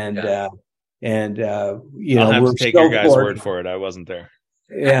 And I'll have to take your guys' word for it. I wasn't there.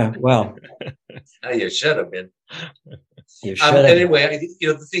 Yeah, well, you should have been. Anyway,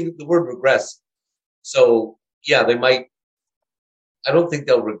 the word regress. So they might. I don't think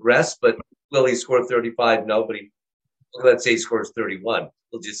they'll regress, but will he score 35? No, but let's say he scores 31.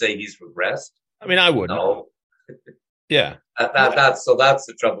 We'll just say he's regressed. I mean, I wouldn't. No. Yeah. That's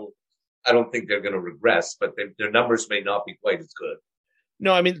the trouble. I don't think they're going to regress, but their numbers may not be quite as good.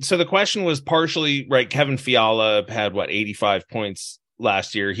 No, I mean, so the question was partially right. Kevin Fiala had 85 points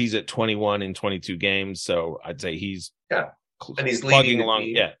last year. He's at 21 in 22 games. So I'd say he's and he's plugging along.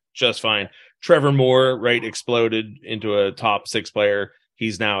 Yeah, just fine. Trevor Moore, right, exploded into a top 6 player.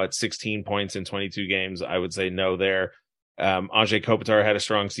 He's now at 16 points in 22 games. I would say no there. Anze Kopitar had a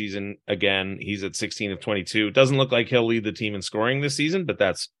strong season again. He's at 16 of 22. Doesn't look like he'll lead the team in scoring this season, but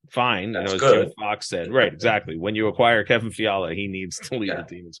that's fine. That's as good. Jim Fox said, right, exactly. When you acquire Kevin Fiala, he needs to lead the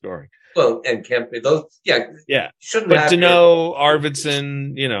team in scoring. Well, and Kempe, those, shouldn't. But Danault,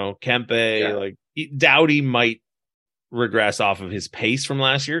 Arvidsson, Kempe, Doughty might regress off of his pace from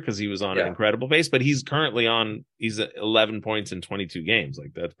last year because he was on an incredible pace, but he's currently he's at 11 points in 22 games.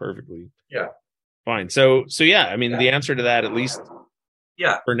 Like that's perfectly fine. So I mean, the answer to that, at least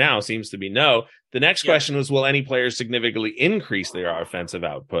for now, seems to be no. The next question was, will any players significantly increase their offensive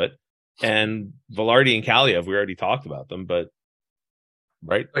output? And Vilardi and Kaliev, we already talked about them, but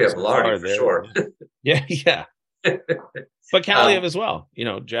right? Oh, Vilardi for sure. yeah. But Kaliev as well.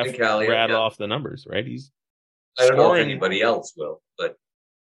 Jeff rattled off the numbers, right? He's I don't know if anybody else will, but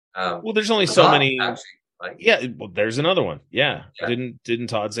there's only so many. Actually, there's another one. Yeah. Didn't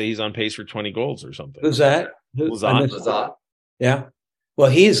Todd say he's on pace for 20 goals or something? Who's that? Lizotte. Yeah. Well,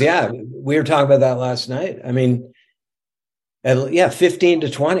 we were talking about that last night. I mean, 15 to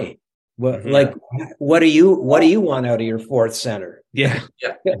 20. What do you want out of your fourth center? Yeah.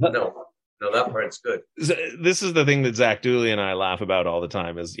 No, that part's good. This is the thing that Zach Dooley and I laugh about all the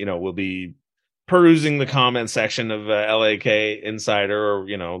time is, we'll be perusing the comment section of LAK Insider or,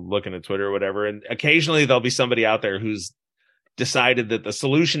 looking at Twitter or whatever. And occasionally there'll be somebody out there who's decided that the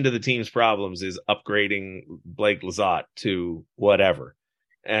solution to the team's problems is upgrading Blake Lizotte to whatever.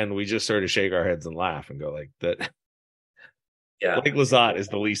 And we just sort of shake our heads and laugh and go like that. Yeah. Blake Lizotte is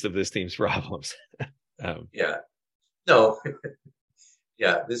the least of this team's problems. No.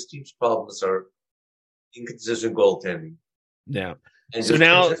 This team's problems are inconsistent goaltending. Yeah. And so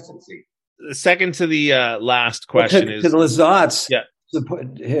now, consistency. Second to the last question to Lizotte's, yeah,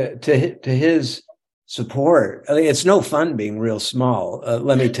 to his support. I mean, it's no fun being real small.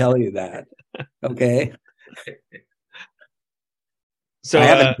 Let me tell you that. Okay. So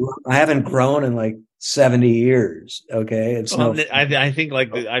I haven't grown in like 70 years. Okay. It's I think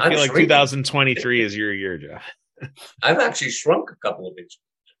like I feel like 2023 is your year, Jeff. I've actually shrunk a couple of inches.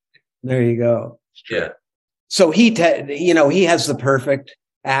 There you go. Yeah. So he has the perfect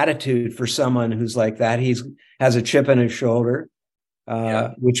attitude for someone who's like that. Has a chip on his shoulder,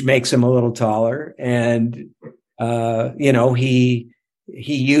 which makes him a little taller. And, he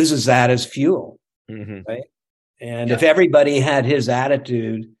uses that as fuel. Mm-hmm. Right. And if everybody had his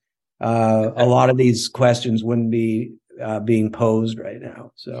attitude, a lot of these questions wouldn't be being posed right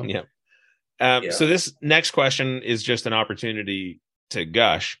now. So, So this next question is just an opportunity to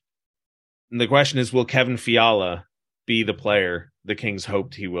gush. And the question is, will Kevin Fiala be the player the Kings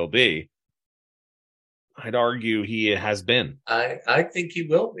hoped he will be? I'd argue he has been. I think he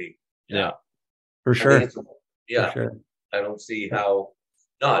will be. Yeah. For sure. For sure. I don't see how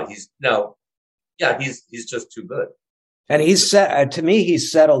not. He's just too good. And he's to me,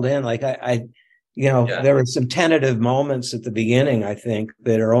 he's settled in. Like there were some tentative moments at the beginning, I think,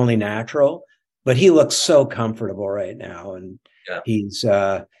 that are only natural, but he looks so comfortable right now. And he's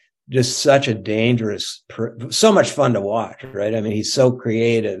just such a dangerous, so much fun to watch, right? I mean, he's so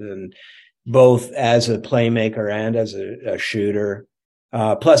creative, and both as a playmaker and as a shooter.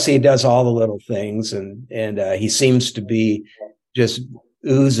 Plus he does all the little things, and he seems to be just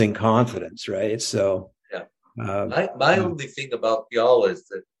oozing confidence, right? So my only thing about Fiala is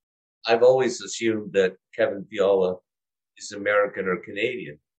that I've always assumed that Kevin Fiala is American or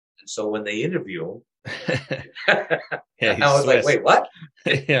Canadian, and so when they interview him, I was like, "Wait, what?"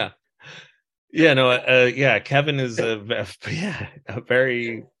 Kevin is a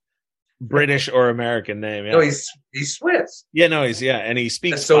very British or American name. Yeah. No, he's Swiss. And he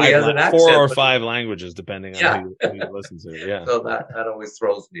speaks so he has an accent, 4 or 5 languages depending on who you listen to. Yeah. So that always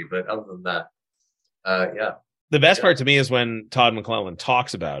throws me, but other than that, The best part to me is when Todd McClellan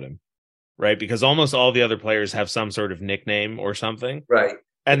talks about him, right? Because almost all the other players have some sort of nickname or something, right?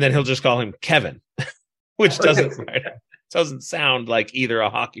 And then he'll just call him Kevin, which doesn't sound like either a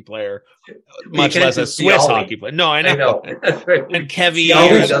hockey player, much less a Swiss hockey player. No, I know. And Kevy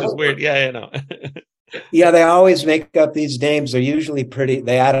is weird. Yeah, I know. They always make up these names. They're usually pretty.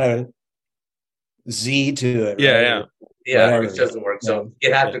 They add a Z to it. Yeah, it doesn't work. So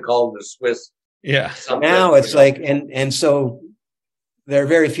you have to call them the Swiss. Yeah. Now it's like, and so there are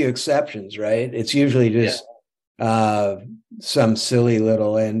very few exceptions, right? It's usually just some silly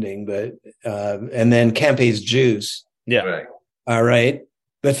little ending, but and then Kempe's juice. Yeah. Right. All right.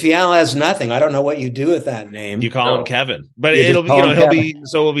 But Fiala has nothing. I don't know what you do with that name. You call him Kevin, but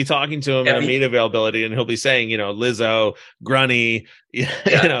we'll be talking to him at meet availability, and he'll be saying, Lizzo, Grunny,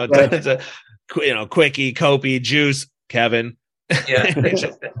 Quickie, Kopi, Juice, Kevin. Yeah.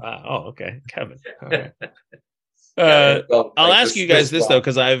 Okay, Kevin. Okay. I'll ask you guys this though,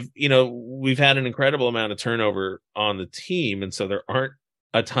 because we've had an incredible amount of turnover on the team, and so there aren't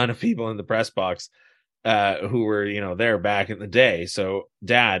a ton of people in the press box who were there back in the day. So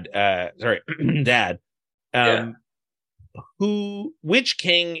Dad, which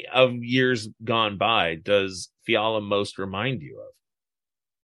King of years gone by does Fiala most remind you of?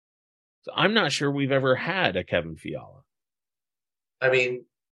 So I'm not sure we've ever had a Kevin Fiala. I mean,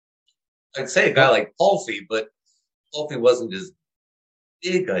 I'd say a guy like Palffy, but Palffy wasn't as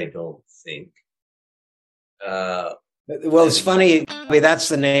big, I don't think. Well, it's funny. I mean, that's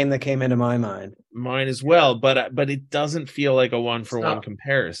the name that came into my mind. Mine as well, but it doesn't feel like a 1-for-1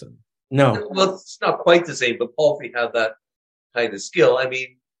 comparison. No. Well, it's not quite the same, but Palffy had that kind of skill. I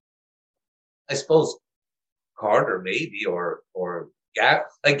mean, I suppose Carter maybe, or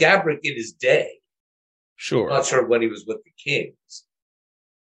Gabrick in his day. Sure. I'm not sure when he was with the Kings.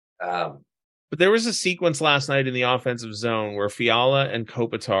 But there was a sequence last night in the offensive zone where Fiala and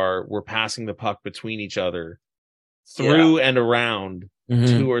Kopitar were passing the puck between each other through and around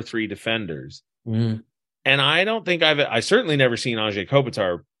 2 or 3 defenders. Mm-hmm. And I don't think I certainly never seen Anze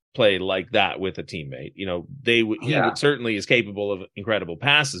Kopitar play like that with a teammate. He would certainly is capable of incredible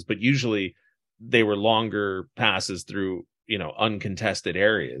passes, but usually they were longer passes through, uncontested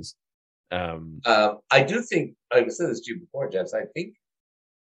areas. I do think, I've said this to you before, Jess, I think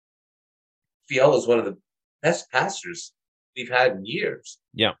Fiala is one of the best passers we've had in years.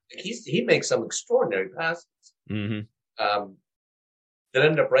 Yeah. He makes some extraordinary passes. Mm-hmm. That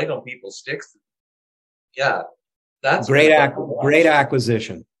end up right on people's sticks. Yeah. That's great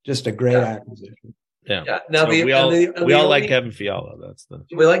acquisition. Just a great acquisition. Yeah. Now so we all like Kevin Fiala.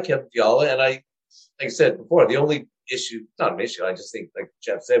 We like Kevin Fiala, and like I said before, the only issue, not an issue. I just think, like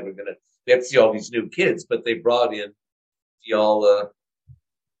Jeff said, we have to see all these new kids, but they brought in Fiala,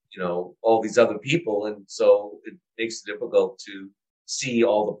 all these other people, and so it makes it difficult to see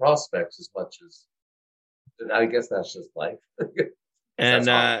all the prospects as much as. And I guess that's just life. And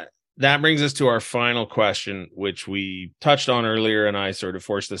that brings us to our final question, which we touched on earlier, and I sort of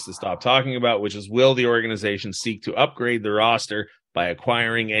forced us to stop talking about, which is, will the organization seek to upgrade the roster by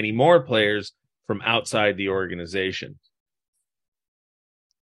acquiring any more players from outside the organization?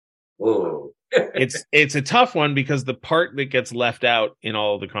 Whoa. It's a tough one, because the part that gets left out in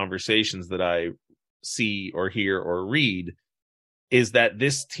all the conversations that I see or hear or read is that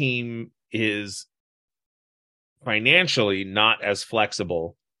this team is financially not as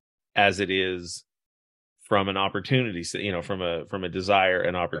flexible as it is from an opportunity, from a desire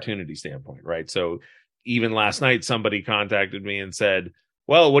and opportunity standpoint, right? So even last night, somebody contacted me and said,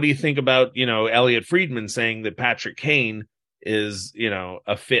 well, what do you think about, Elliot Friedman saying that Patrick Kane is,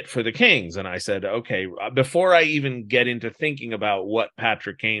 a fit for the Kings? And I said, okay, before I even get into thinking about what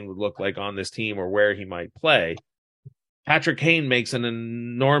Patrick Kane would look like on this team or where he might play, Patrick Kane makes an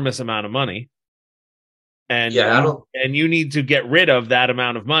enormous amount of money. And and you need to get rid of that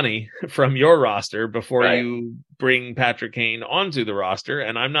amount of money from your roster before you bring Patrick Kane onto the roster.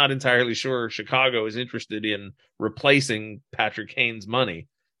 And I'm not entirely sure Chicago is interested in replacing Patrick Kane's money.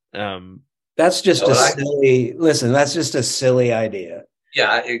 That's just that's just a silly idea.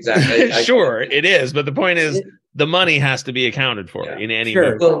 Yeah, exactly. Sure, it is. But the point is, the money has to be accounted for in any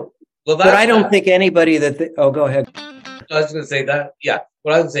way. Well, but I don't think anybody go ahead. I was going to say that. Yeah,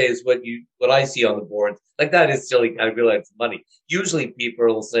 what I would say is what I see on the board, like, that is silly. I realize it's money. Usually people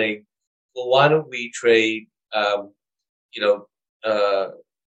will say, well, why don't we trade, Tynan,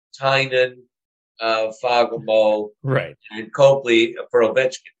 Fagemo, right, and Copley for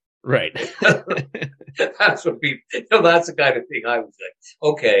Ovechkin. Right. That's what people, that's the kind of thing I would say.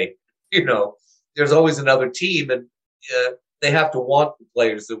 Okay, there's always another team, and they have to want the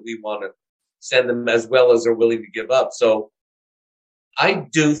players that we want to send them, as well as they're willing to give up. So I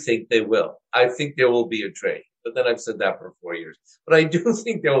do think they will. I think there will be a trade, but then I've said that for 4 years. But I do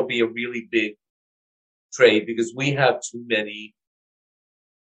think there will be a really big trade, because we have too many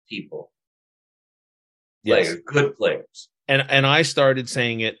people, players, good players. And I started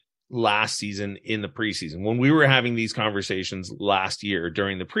saying it last season in the preseason. When we were having these conversations last year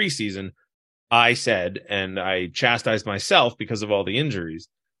during the preseason, I said, and I chastised myself because of all the injuries,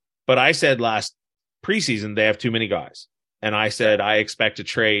 but I said last preseason, they have too many guys. And I said, I expect a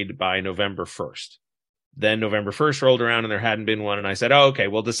trade by November 1st. Then November 1st rolled around and there hadn't been one. And I said, oh, okay,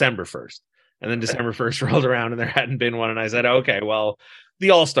 well, December 1st. And then December 1st rolled around and there hadn't been one. And I said, okay, well, the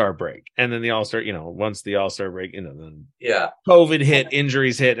All-Star break. And then the All-Star, once the All-Star break, then COVID hit,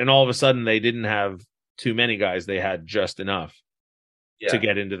 injuries hit, and all of a sudden they didn't have too many guys. They had just enough to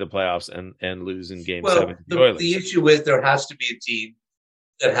get into the playoffs and lose in Game 7 to the Oilers. The issue is there has to be a team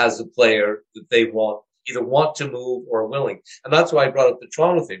that has a player that they either want to move or willing. And that's why I brought up the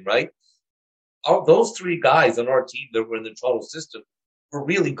Toronto thing, right? Those three guys on our team that were in the Toronto system were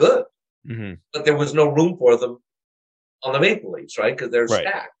really good, but there was no room for them on the Maple Leafs, right? Because they're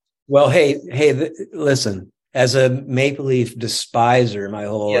stacked. Well, hey, listen, as a Maple Leaf despiser my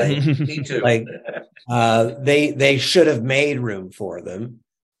whole life, me too. They should have made room for them.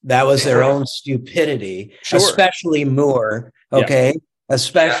 That was their own stupidity, especially Moore. Okay.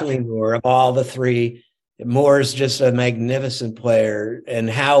 Especially Moore, of all the three. Moore's just a magnificent player, and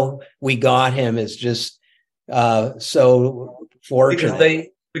how we got him is just so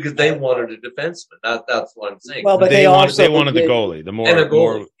fortunate. Because they wanted a defenseman. That's what I'm saying. Well, but they wanted the goalie.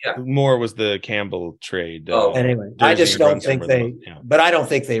 Moore was the Campbell trade. Anyway, I just don't think but I don't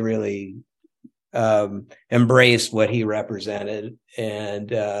think they really embraced what he represented, and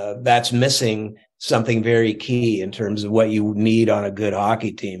that's missing something very key in terms of what you need on a good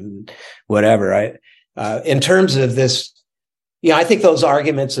hockey team, whatever. In terms of this, I think those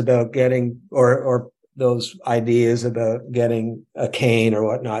arguments about getting or those ideas about getting a Kane or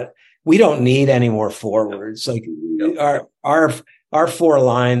whatnot, we don't need any more forwards. Like our four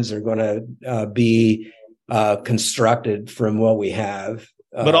lines are going to be constructed from what we have.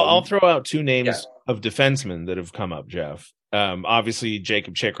 But I'll throw out two names of defensemen that have come up, Jeff. Obviously,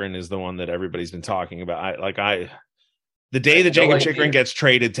 Jacob Chychrun is the one that everybody's been talking about. The day that Jacob Chychrun gets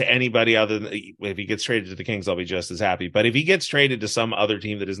traded to anybody other than, if he gets traded to the Kings, I'll be just as happy. But if he gets traded to some other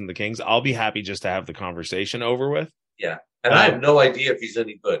team that isn't the Kings, I'll be happy just to have the conversation over with. Yeah. And I have no idea if he's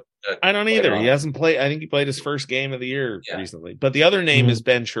any good. I don't either. He hasn't played. I think he played his first game of the year recently. But the other name is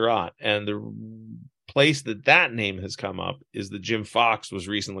Ben Chiarot. And place that name has come up is that Jim Fox was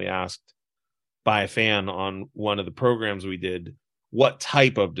recently asked by a fan on one of the programs we did what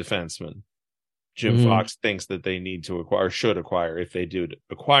type of defenseman Jim Fox thinks that they need to acquire, should acquire if they do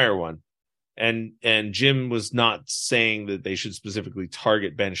acquire one. And Jim was not saying that they should specifically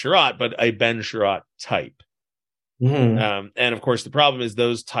target Ben Chiarot, but a Ben Chiarot type. And of course, the problem is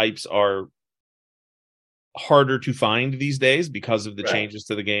those types are harder to find these days because of the changes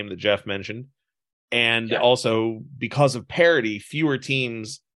to the game that Jeff mentioned. And also because of parity, fewer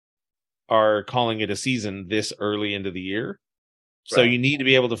teams are calling it a season this early into the year. So you need to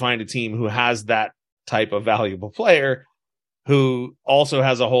be able to find a team who has that type of valuable player, who also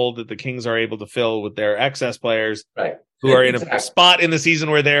has a hole that the Kings are able to fill with their excess players, who are in a spot in the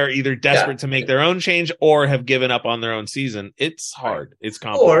season where they're either desperate to make their own change or have given up on their own season. It's hard. It's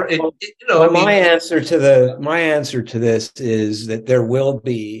complicated. Or my answer to this is that there will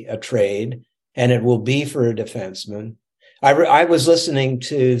be a trade, and it will be for a defenseman. I was listening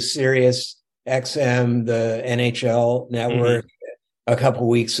to Sirius XM, the NHL network, a couple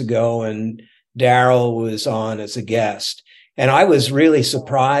weeks ago, and Daryl was on as a guest. And I was really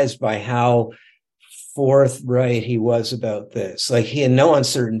surprised by how forthright he was about this. Like, he, in no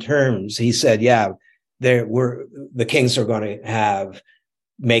uncertain terms, he said, the Kings are going to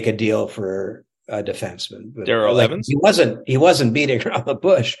make a deal for a defenseman. Daryl Evans? He wasn't beating around the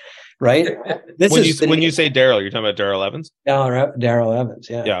bush, right? When you say Daryl, you're talking about Daryl Evans? Daryl Evans,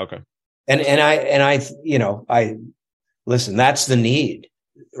 yeah. Yeah, okay. And I listen, that's the need,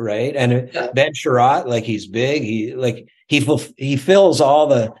 right? And Ben Chiarot, like, he's big. He fills all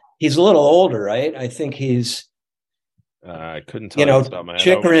the. He's a little older, right? I think he's. I couldn't tell you about my head.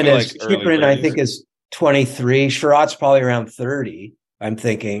 Chychrun, I think, is 23. Chiarot's probably around 30. I'm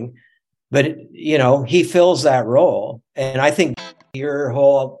thinking, but he fills that role, and I think your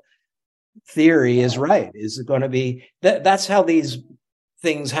whole theory is right. Is it going to be that's how these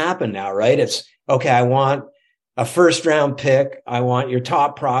things happen now, right? It's okay. I want a first round pick. I want your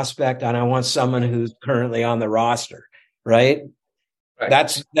top prospect, and I want someone who's currently on the roster, right?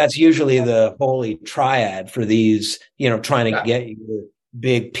 That's usually the holy triad for these, trying to get you a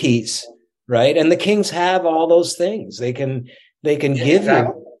big piece, right? And the Kings have all those things. They can give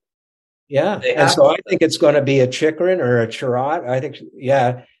you. Yeah. And so I think it's going to be a Chychrun or a Chiarot. I think,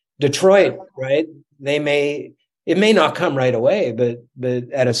 Detroit, right? It may not come right away, but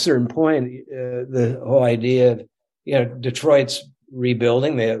at a certain point, the whole idea of, Detroit's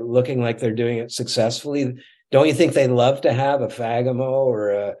rebuilding, they're looking like they're doing it successfully. Don't you think they'd love to have a Fagemo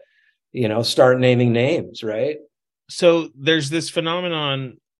or start naming names, right? So there's this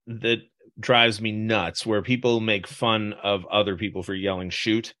phenomenon that drives me nuts where people make fun of other people for yelling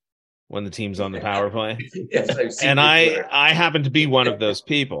shoot when the team's on the power play. Yes, I've seen and I happen to be one of those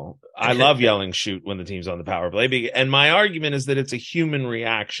people. I love yelling shoot when the team's on the power play. And my argument is that it's a human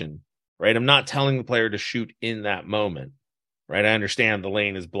reaction, right? I'm not telling the player to shoot in that moment, right? I understand the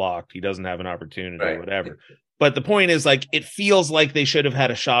lane is blocked. He doesn't have an opportunity, whatever. But the point is, like, it feels like they should have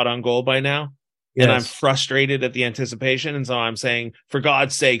had a shot on goal by now. Yes. And I'm frustrated at the anticipation. And so I'm saying, for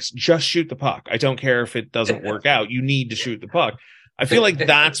God's sakes, just shoot the puck. I don't care if it doesn't work out. You need to shoot the puck. I feel like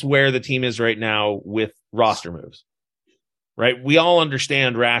that's where the team is right now with roster moves, right? We all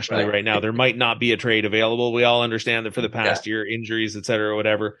understand rationally right now, there might not be a trade available. We all understand that for the past year, injuries, et cetera,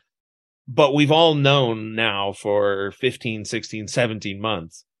 whatever. But we've all known now for 15, 16, 17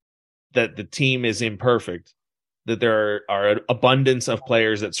 months that the team is imperfect, that there are an abundance of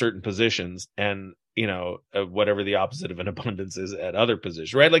players at certain positions and, whatever the opposite of an abundance is at other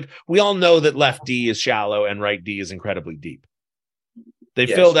positions, right? Like, we all know that left D is shallow and right D is incredibly deep. They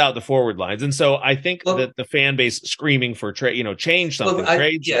filled out the forward lines. And so I think that the fan base screaming for change something,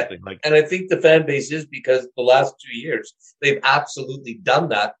 trade something. And I think the fan base is because the last 2 years, they've absolutely done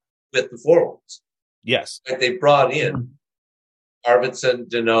that with the forwards. Yes. Like, they brought in Arvidsson,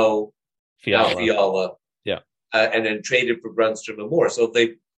 Deneau, Fiala. Yeah. And then traded for Grundstrom and more. So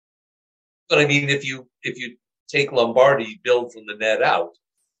but I mean, if you take Lombardi, build from the net out,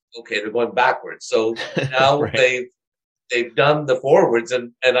 okay, they're going backwards. So now they've done the forwards,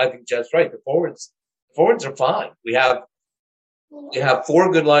 and I think Jeff's right. The forwards are fine. We have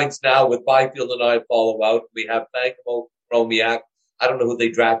four good lines now with Byfield and I follow out. We have Fagemo, Romiak. I don't know who they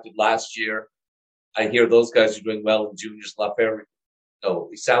drafted last year. I hear those guys are doing well in juniors. LaFerriere. No,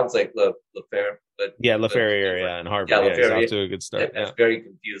 he sounds like LaFerriere. But LaFerriere, in Harvard. He's off to a good start. That's very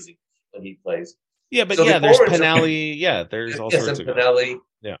confusing when he plays. Yeah, but there's Pinelli. There's all sorts of Pinelli.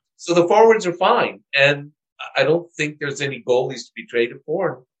 Yeah. So the forwards are fine, and I don't think there's any goalies to be traded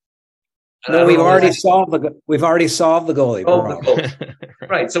for. No, we've already solved the goalie problem.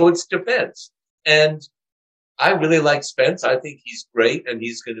 Right. So it's defense. And I really like Spence. I think he's great, and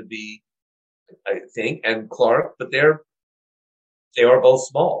he's going to be, I think, and Clark, but they are both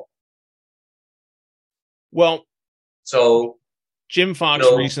small. Well, so Jim Fox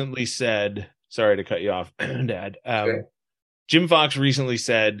recently said, sorry to cut you off, Dad. Okay. Jim Fox recently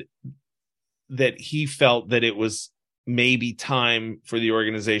said that he felt that it was maybe time for the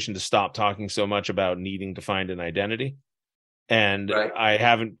organization to stop talking so much about needing to find an identity. And right. I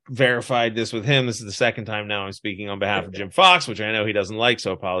haven't verified this with him. This is the second time now I'm speaking on behalf of Jim Fox, which I know he doesn't like.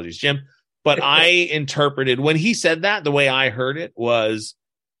 So apologies, Jim. But I interpreted when he said that, the way I heard it was,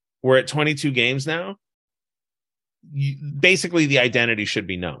 we're at 22 games now. Basically, the identity should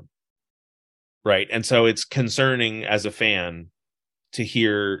be known. Right. And so it's concerning as a fan to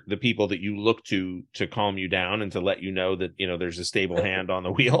hear the people that you look to calm you down and to let you know that, there's a stable hand on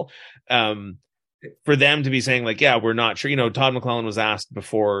the wheel. For them to be saying like, yeah, we're not sure. Todd McClellan was asked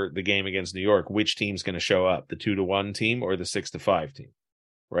before the game against New York, which team's going to show up, the 2-1 team or the 6-5 team.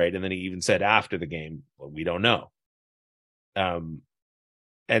 Right. And then he even said after the game, well, we don't know.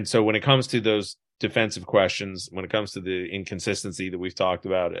 And so when it comes to those defensive questions, when it comes to the inconsistency that we've talked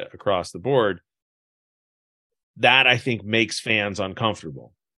about across the board, that I think makes fans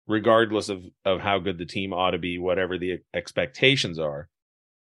uncomfortable, regardless of how good the team ought to be, whatever the expectations are.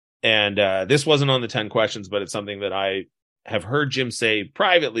 And this wasn't on the 10 questions, but it's something that I have heard Jim say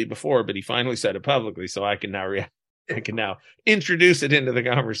privately before, but he finally said it publicly. So I can now introduce it into the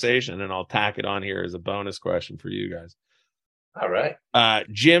conversation, and I'll tack it on here as a bonus question for you guys. All right.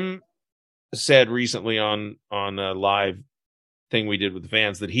 Jim said recently on a live thing we did with the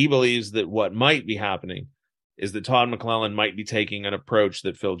fans that he believes that what might be happening is that Todd McClellan might be taking an approach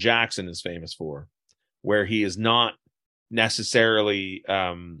that Phil Jackson is famous for, where he is not necessarily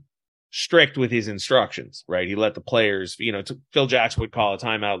strict with his instructions, right? He let the players, Phil Jackson would call a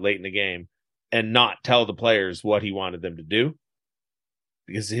timeout late in the game and not tell the players what he wanted them to do,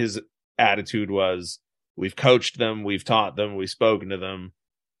 because his attitude was, we've coached them, we've taught them, we've spoken to them.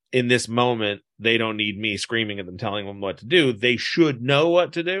 In this moment, they don't need me screaming at them, telling them what to do. They should know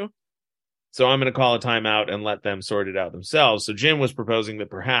what to do. So I'm going to call a timeout and let them sort it out themselves. So Jim was proposing that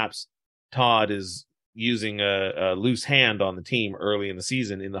perhaps Todd is using a loose hand on the team early in the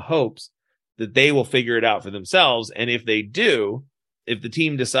season in the hopes that they will figure it out for themselves. And if they do, if the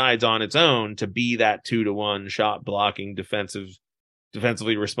team decides on its own to be that 2-1 shot blocking,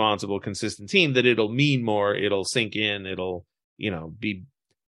 defensively responsible, consistent team, that it'll mean more, it'll sink in, it'll, be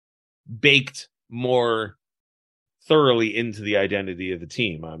baked more thoroughly into the identity of the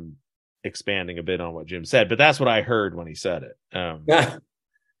team. I'm expanding a bit on what Jim said, but that's what I heard when he said it.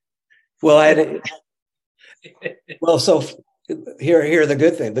 Well, so here the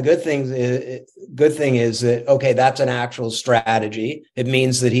good thing. The good thing is that, okay, that's an actual strategy. It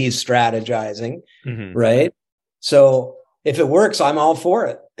means that he's strategizing, right? So if it works, I'm all for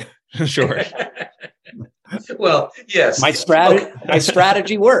it. Sure. Well, yes. My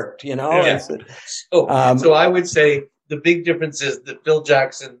strategy worked, Yeah. So I would say the big difference is that Phil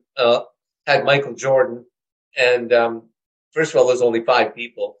Jackson had Michael Jordan, and first of all, there's only 5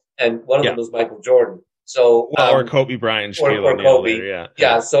 people, and one of them was Michael Jordan. So or Kobe Bryant, or Kobe,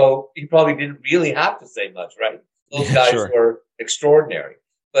 yeah. So he probably didn't really have to say much, right? Those guys were extraordinary.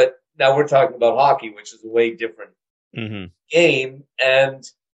 But now we're talking about hockey, which is a way different game, and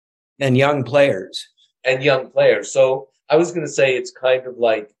young players. So I was going to say it's kind of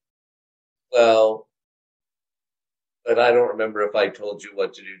like, well, but I don't remember if I told you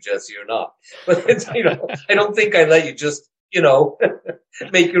what to do, Jesse, or not. But it's, I don't think I let you just,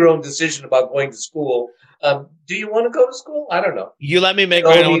 make your own decision about going to school. Do you want to go to school? I don't know. You let me make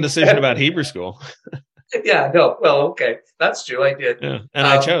my own decision about Hebrew school. Yeah, no. Well, okay. That's true. I did. Yeah, and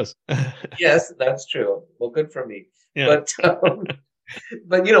I chose. Yes, that's true. Well, good for me. Yeah.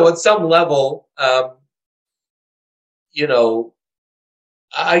 But at some level, I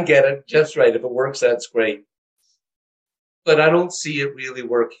get it. Just right. If it works, that's great. But I don't see it really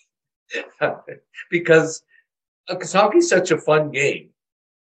working because hockey's such a fun game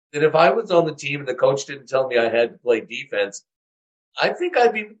that if I was on the team and the coach didn't tell me I had to play defense, I think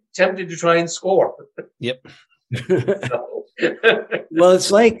I'd be tempted to try and score. Yep. Well,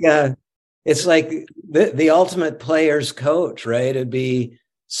 it's like the ultimate player's coach, right? It'd be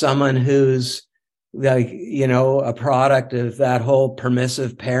someone who's like, a product of that whole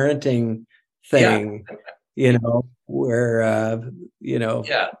permissive parenting thing, where, you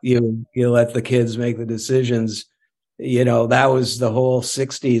let the kids make the decisions. That was the whole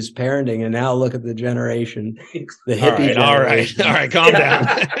 60s parenting. And now look at the generation, the hippie generation. All right. Calm down.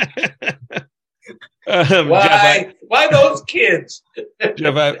 Why those kids?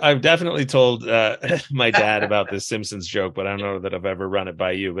 Jeff, I've definitely told my dad about this Simpsons joke, but I don't know that I've ever run it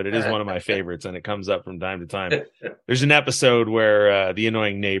by you. But it is one of my favorites, and it comes up from time to time. There's an episode where the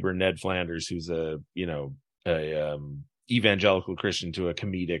annoying neighbor Ned Flanders, who's a evangelical Christian to a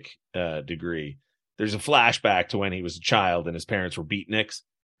comedic degree, there's a flashback to when he was a child and his parents were beatniks,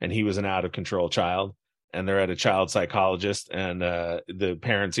 and he was an out of control child. And they're at a child psychologist, and the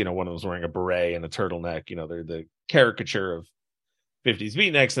parents, one of them's wearing a beret and a turtleneck. They're the caricature of 50s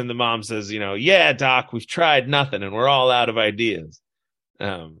beatniks, and the mom says, yeah, doc, we've tried nothing and we're all out of ideas.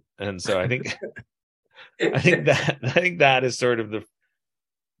 And so I think that is sort of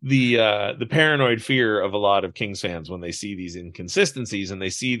the paranoid fear of a lot of Kings fans when they see these inconsistencies and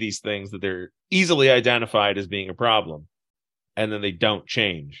they see these things that they're easily identified as being a problem, and then they don't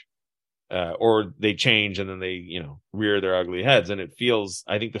change, or they change and then they rear their ugly heads. And it feels,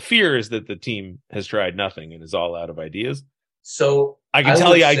 I think the fear is that the team has tried nothing and is all out of ideas. So I can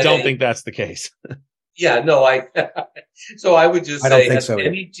tell you, I don't think that's the case. Yeah, no, so I would just say, has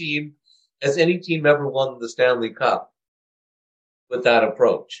any team ever won the Stanley Cup with that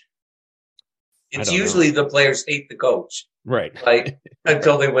approach? It's usually the players hate the coach, right? Like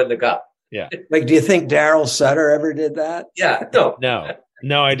until they win the cup. Yeah. Like, do you think Daryl Sutter ever did that? Yeah,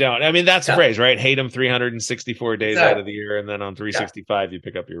 no, I don't. I mean, that's the phrase, right? Hate them 364 days out of the year, and then on 365 you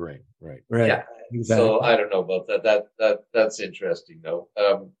pick up your ring, right? Yeah. Exactly. So I don't know about that. That's interesting, though.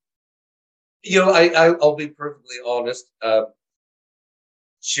 I'll be perfectly honest.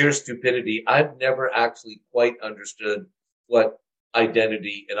 Sheer stupidity. I've never actually quite understood what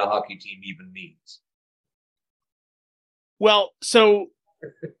identity in a hockey team even means. Well, so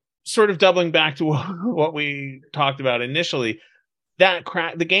sort of doubling back to what we talked about initially,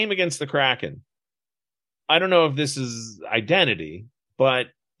 the game against the Kraken, I don't know if this is identity, but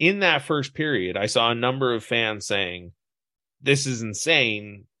in that first period, I saw a number of fans saying, this is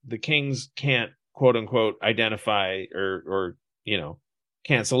insane. The Kings can't, quote unquote, identify or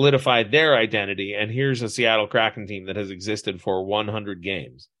can't solidify their identity. And here's a Seattle Kraken team that has existed for 100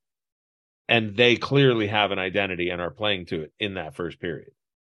 games. And they clearly have an identity and are playing to it in that first period.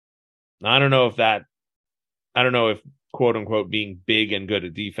 Now, I don't know if quote unquote being big and good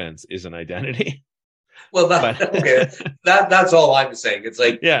at defense is an identity. Well, that's all I'm saying. It's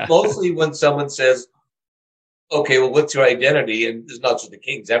like, mostly when someone says, okay, well, what's your identity? And it's not just the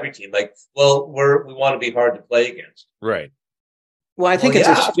Kings, every team. Like, well, we want to be hard to play against. Right. Well, I think it's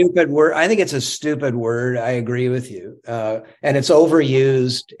a stupid word. I think it's a stupid word. I agree with you. And it's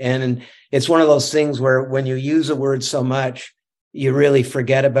overused. And it's one of those things where when you use a word so much, you really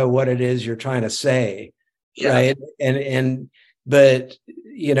forget about what it is you're trying to say. Yeah. Right. But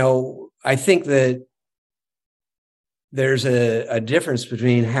I think that there's a difference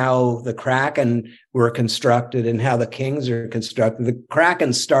between how the Kraken were constructed and how the Kings are constructed. The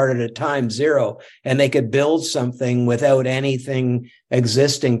Kraken started at time zero, and they could build something without anything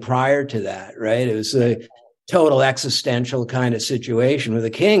existing prior to that, right? It was a total existential kind of situation. With the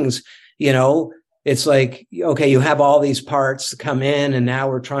Kings, it's like, okay, you have all these parts come in, and now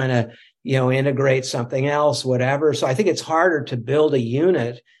we're trying to, integrate something else, whatever. So I think it's harder to build a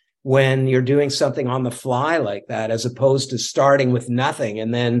unit when you're doing something on the fly like that, as opposed to starting with nothing.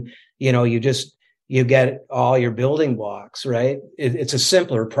 And then, you get all your building blocks, right? It's a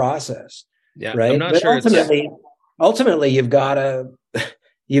simpler process. Yeah. Right. I'm not but sure ultimately you've got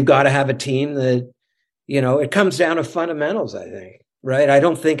to have a team that, it comes down to fundamentals, I think. Right. I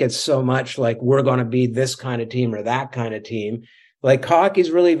don't think it's so much like we're going to be this kind of team or that kind of team. Like, hockey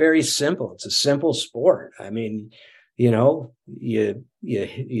is really very simple. It's a simple sport. I mean, you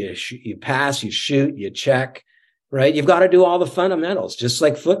pass, you shoot, you check, right? You've got to do all the fundamentals, just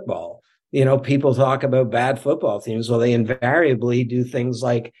like football. People talk about bad football teams. Well, they invariably do things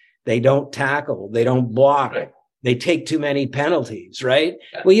like they don't tackle, they don't block, right. They take too many penalties, right?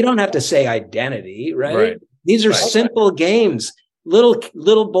 Yeah. Well, you don't have to say identity, right? These are simple games.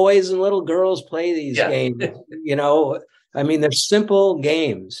 Little boys and little girls play these games, I mean, they're simple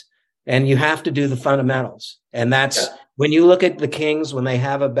games, and you have to do the fundamentals. And that's when you look at the Kings, when they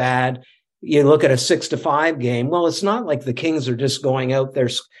have you look at a 6-5 game. Well, it's not like the Kings are just going out there.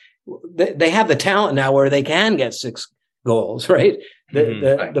 They have the talent now where they can get 6 goals, right?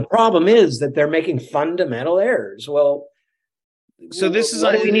 The problem is that they're making fundamental errors. Well, so this is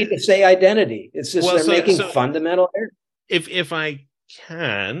why we need to say identity. It's just they're making fundamental errors. If I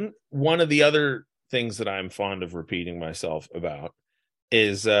can, one of the other things that I'm fond of repeating myself about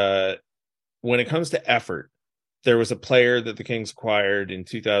is when it comes to effort, there was a player that the Kings acquired in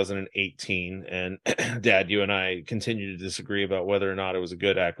 2018, and Dad, you and I continue to disagree about whether or not it was a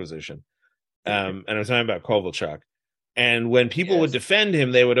good acquisition. And I'm talking about Kovalchuk. And when people would defend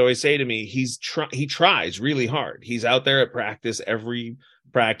him, they would always say to me, he tries really hard. He's out there at practice, every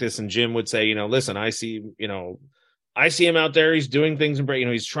practice. And Jim would say, listen, I see him out there. He's doing things and,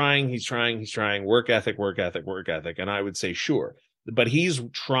 he's trying, work ethic. And I would say, sure, but he's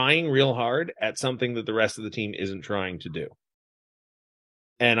trying real hard at something that the rest of the team isn't trying to do.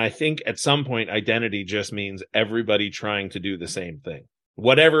 And I think at some point, identity just means everybody trying to do the same thing.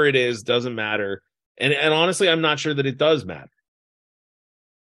 Whatever it is, doesn't matter. And honestly, I'm not sure that it does matter.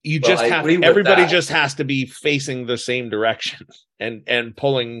 Everybody just has to be facing the same direction and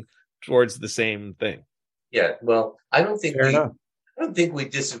pulling towards the same thing. Yeah. Well, I don't think we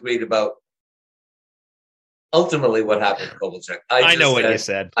disagreed about ultimately what happened to Kovalchuk. I know what you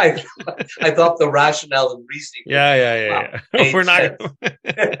said. I thought the rationale and reasoning. Yeah. We're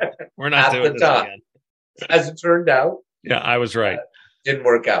not doing this again. As it turned out. Yeah, I was right. Didn't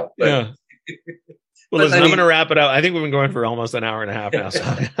work out. But, yeah. Well, listen, I'm going to wrap it up. I think we've been going for almost an hour and a half now, so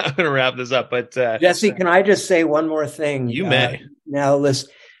I'm going to wrap this up. But Jesse, can I just say one more thing? You may. Now, listen,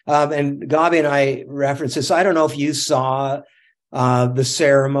 and Gabi and I referenced this. I don't know if you saw the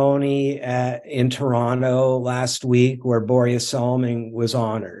ceremony in Toronto last week where Borje Salming was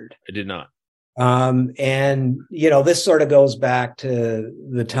honored. I did not. And this sort of goes back to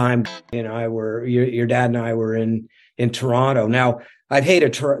the time your dad and I were in Toronto. Now, I've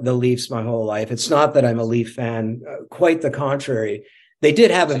hated the Leafs my whole life. It's not that I'm a Leaf fan, quite the contrary. They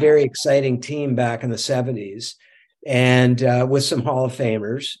did have a very exciting team back in the 70s and with some Hall of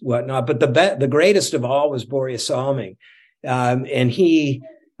Famers, whatnot. But the greatest of all was Borje Salming. And he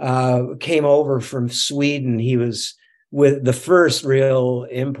came over from Sweden. He was with the first real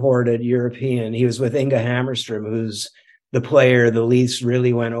imported European. He was with Inga Hammarström, who's the player the Leafs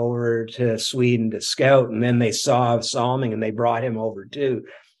really went over to Sweden to scout, and then they saw Salming and they brought him over too.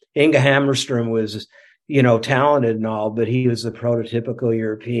 Inga Hammarström was, talented and all, but he was the prototypical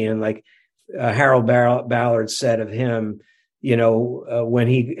European. Like Harold Ballard said of him, when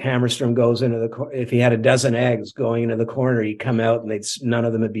Hammarström goes if he had a dozen eggs going into the corner, he'd come out and none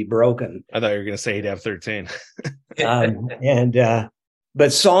of them would be broken. I thought you were going to say he'd have 13.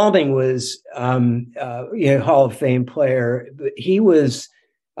 But Salming was, Hall of Fame player. He was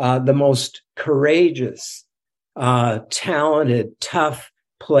the most courageous, talented, tough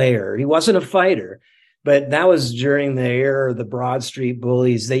player. He wasn't a fighter, but that was during the era of the Broad Street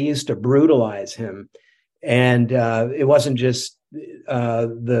Bullies. They used to brutalize him. And it wasn't just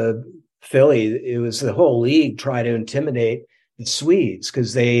the Philly. It was the whole league tried to intimidate the Swedes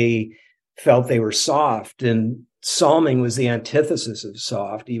because they felt they were soft. And Salming was the antithesis of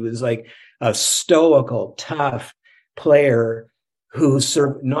soft. He was like a stoical, tough player who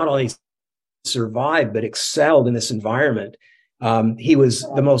not only survived, but excelled in this environment. He was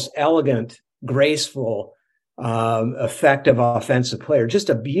the most elegant, graceful, effective offensive player,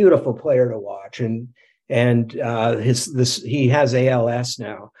 just a beautiful player to watch. And he has ALS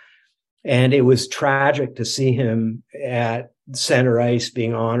now. And it was tragic to see him at center ice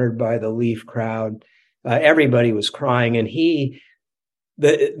being honored by the Leaf crowd. Everybody was crying, and here's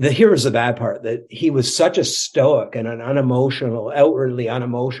the bad part, that he was such a stoic and an outwardly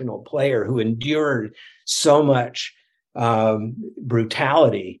unemotional player who endured so much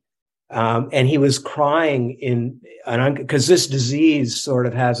brutality. And he was crying because this disease sort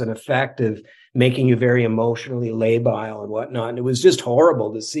of has an effect of making you very emotionally labile and whatnot. And it was just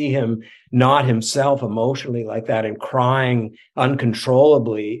horrible to see him not himself emotionally like that and crying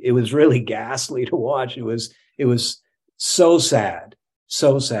uncontrollably. It was really ghastly to watch. It was so sad,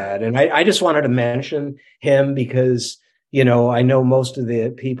 so sad. And I just wanted to mention him because, I know most of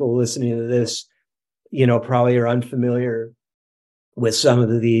the people listening to this, probably are unfamiliar with some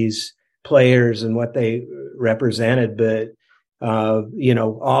of these players and what they represented, but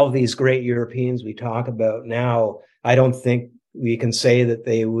all of these great Europeans we talk about now, I don't think we can say that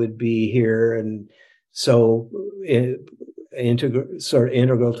they would be here and so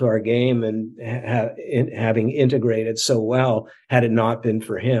integral to our game and having integrated so well had it not been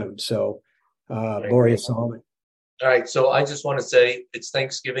for him. So, Borje Salming. All right. So I just want to say it's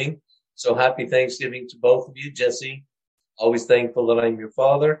Thanksgiving. So happy Thanksgiving to both of you. Jesse, always thankful that I'm your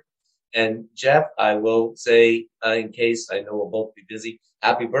father. And Jeff, I will say, in case I know we'll both be busy,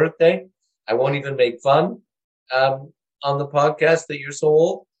 happy birthday. I won't even make fun on the podcast that you're so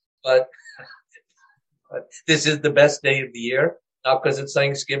old, but this is the best day of the year, not because it's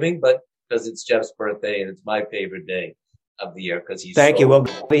Thanksgiving, but because it's Jeff's birthday and it's my favorite day of the year because he's Thank you. Well,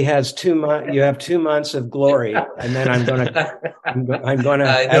 he has 2 months. You have 2 months of glory, and then I'm going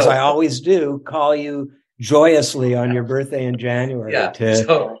to, as I always do, call you joyously on your birthday in January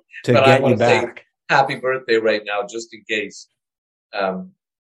to get you back. happy birthday right now, just in case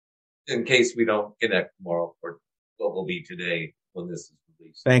we don't connect tomorrow, or what will be today when this is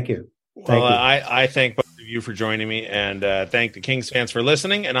released. Thank you. Well, I thank both of you for joining me, and thank the Kings fans for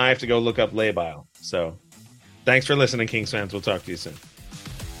listening. And I have to go look up labile. So thanks for listening, Kings fans. We'll talk to you soon.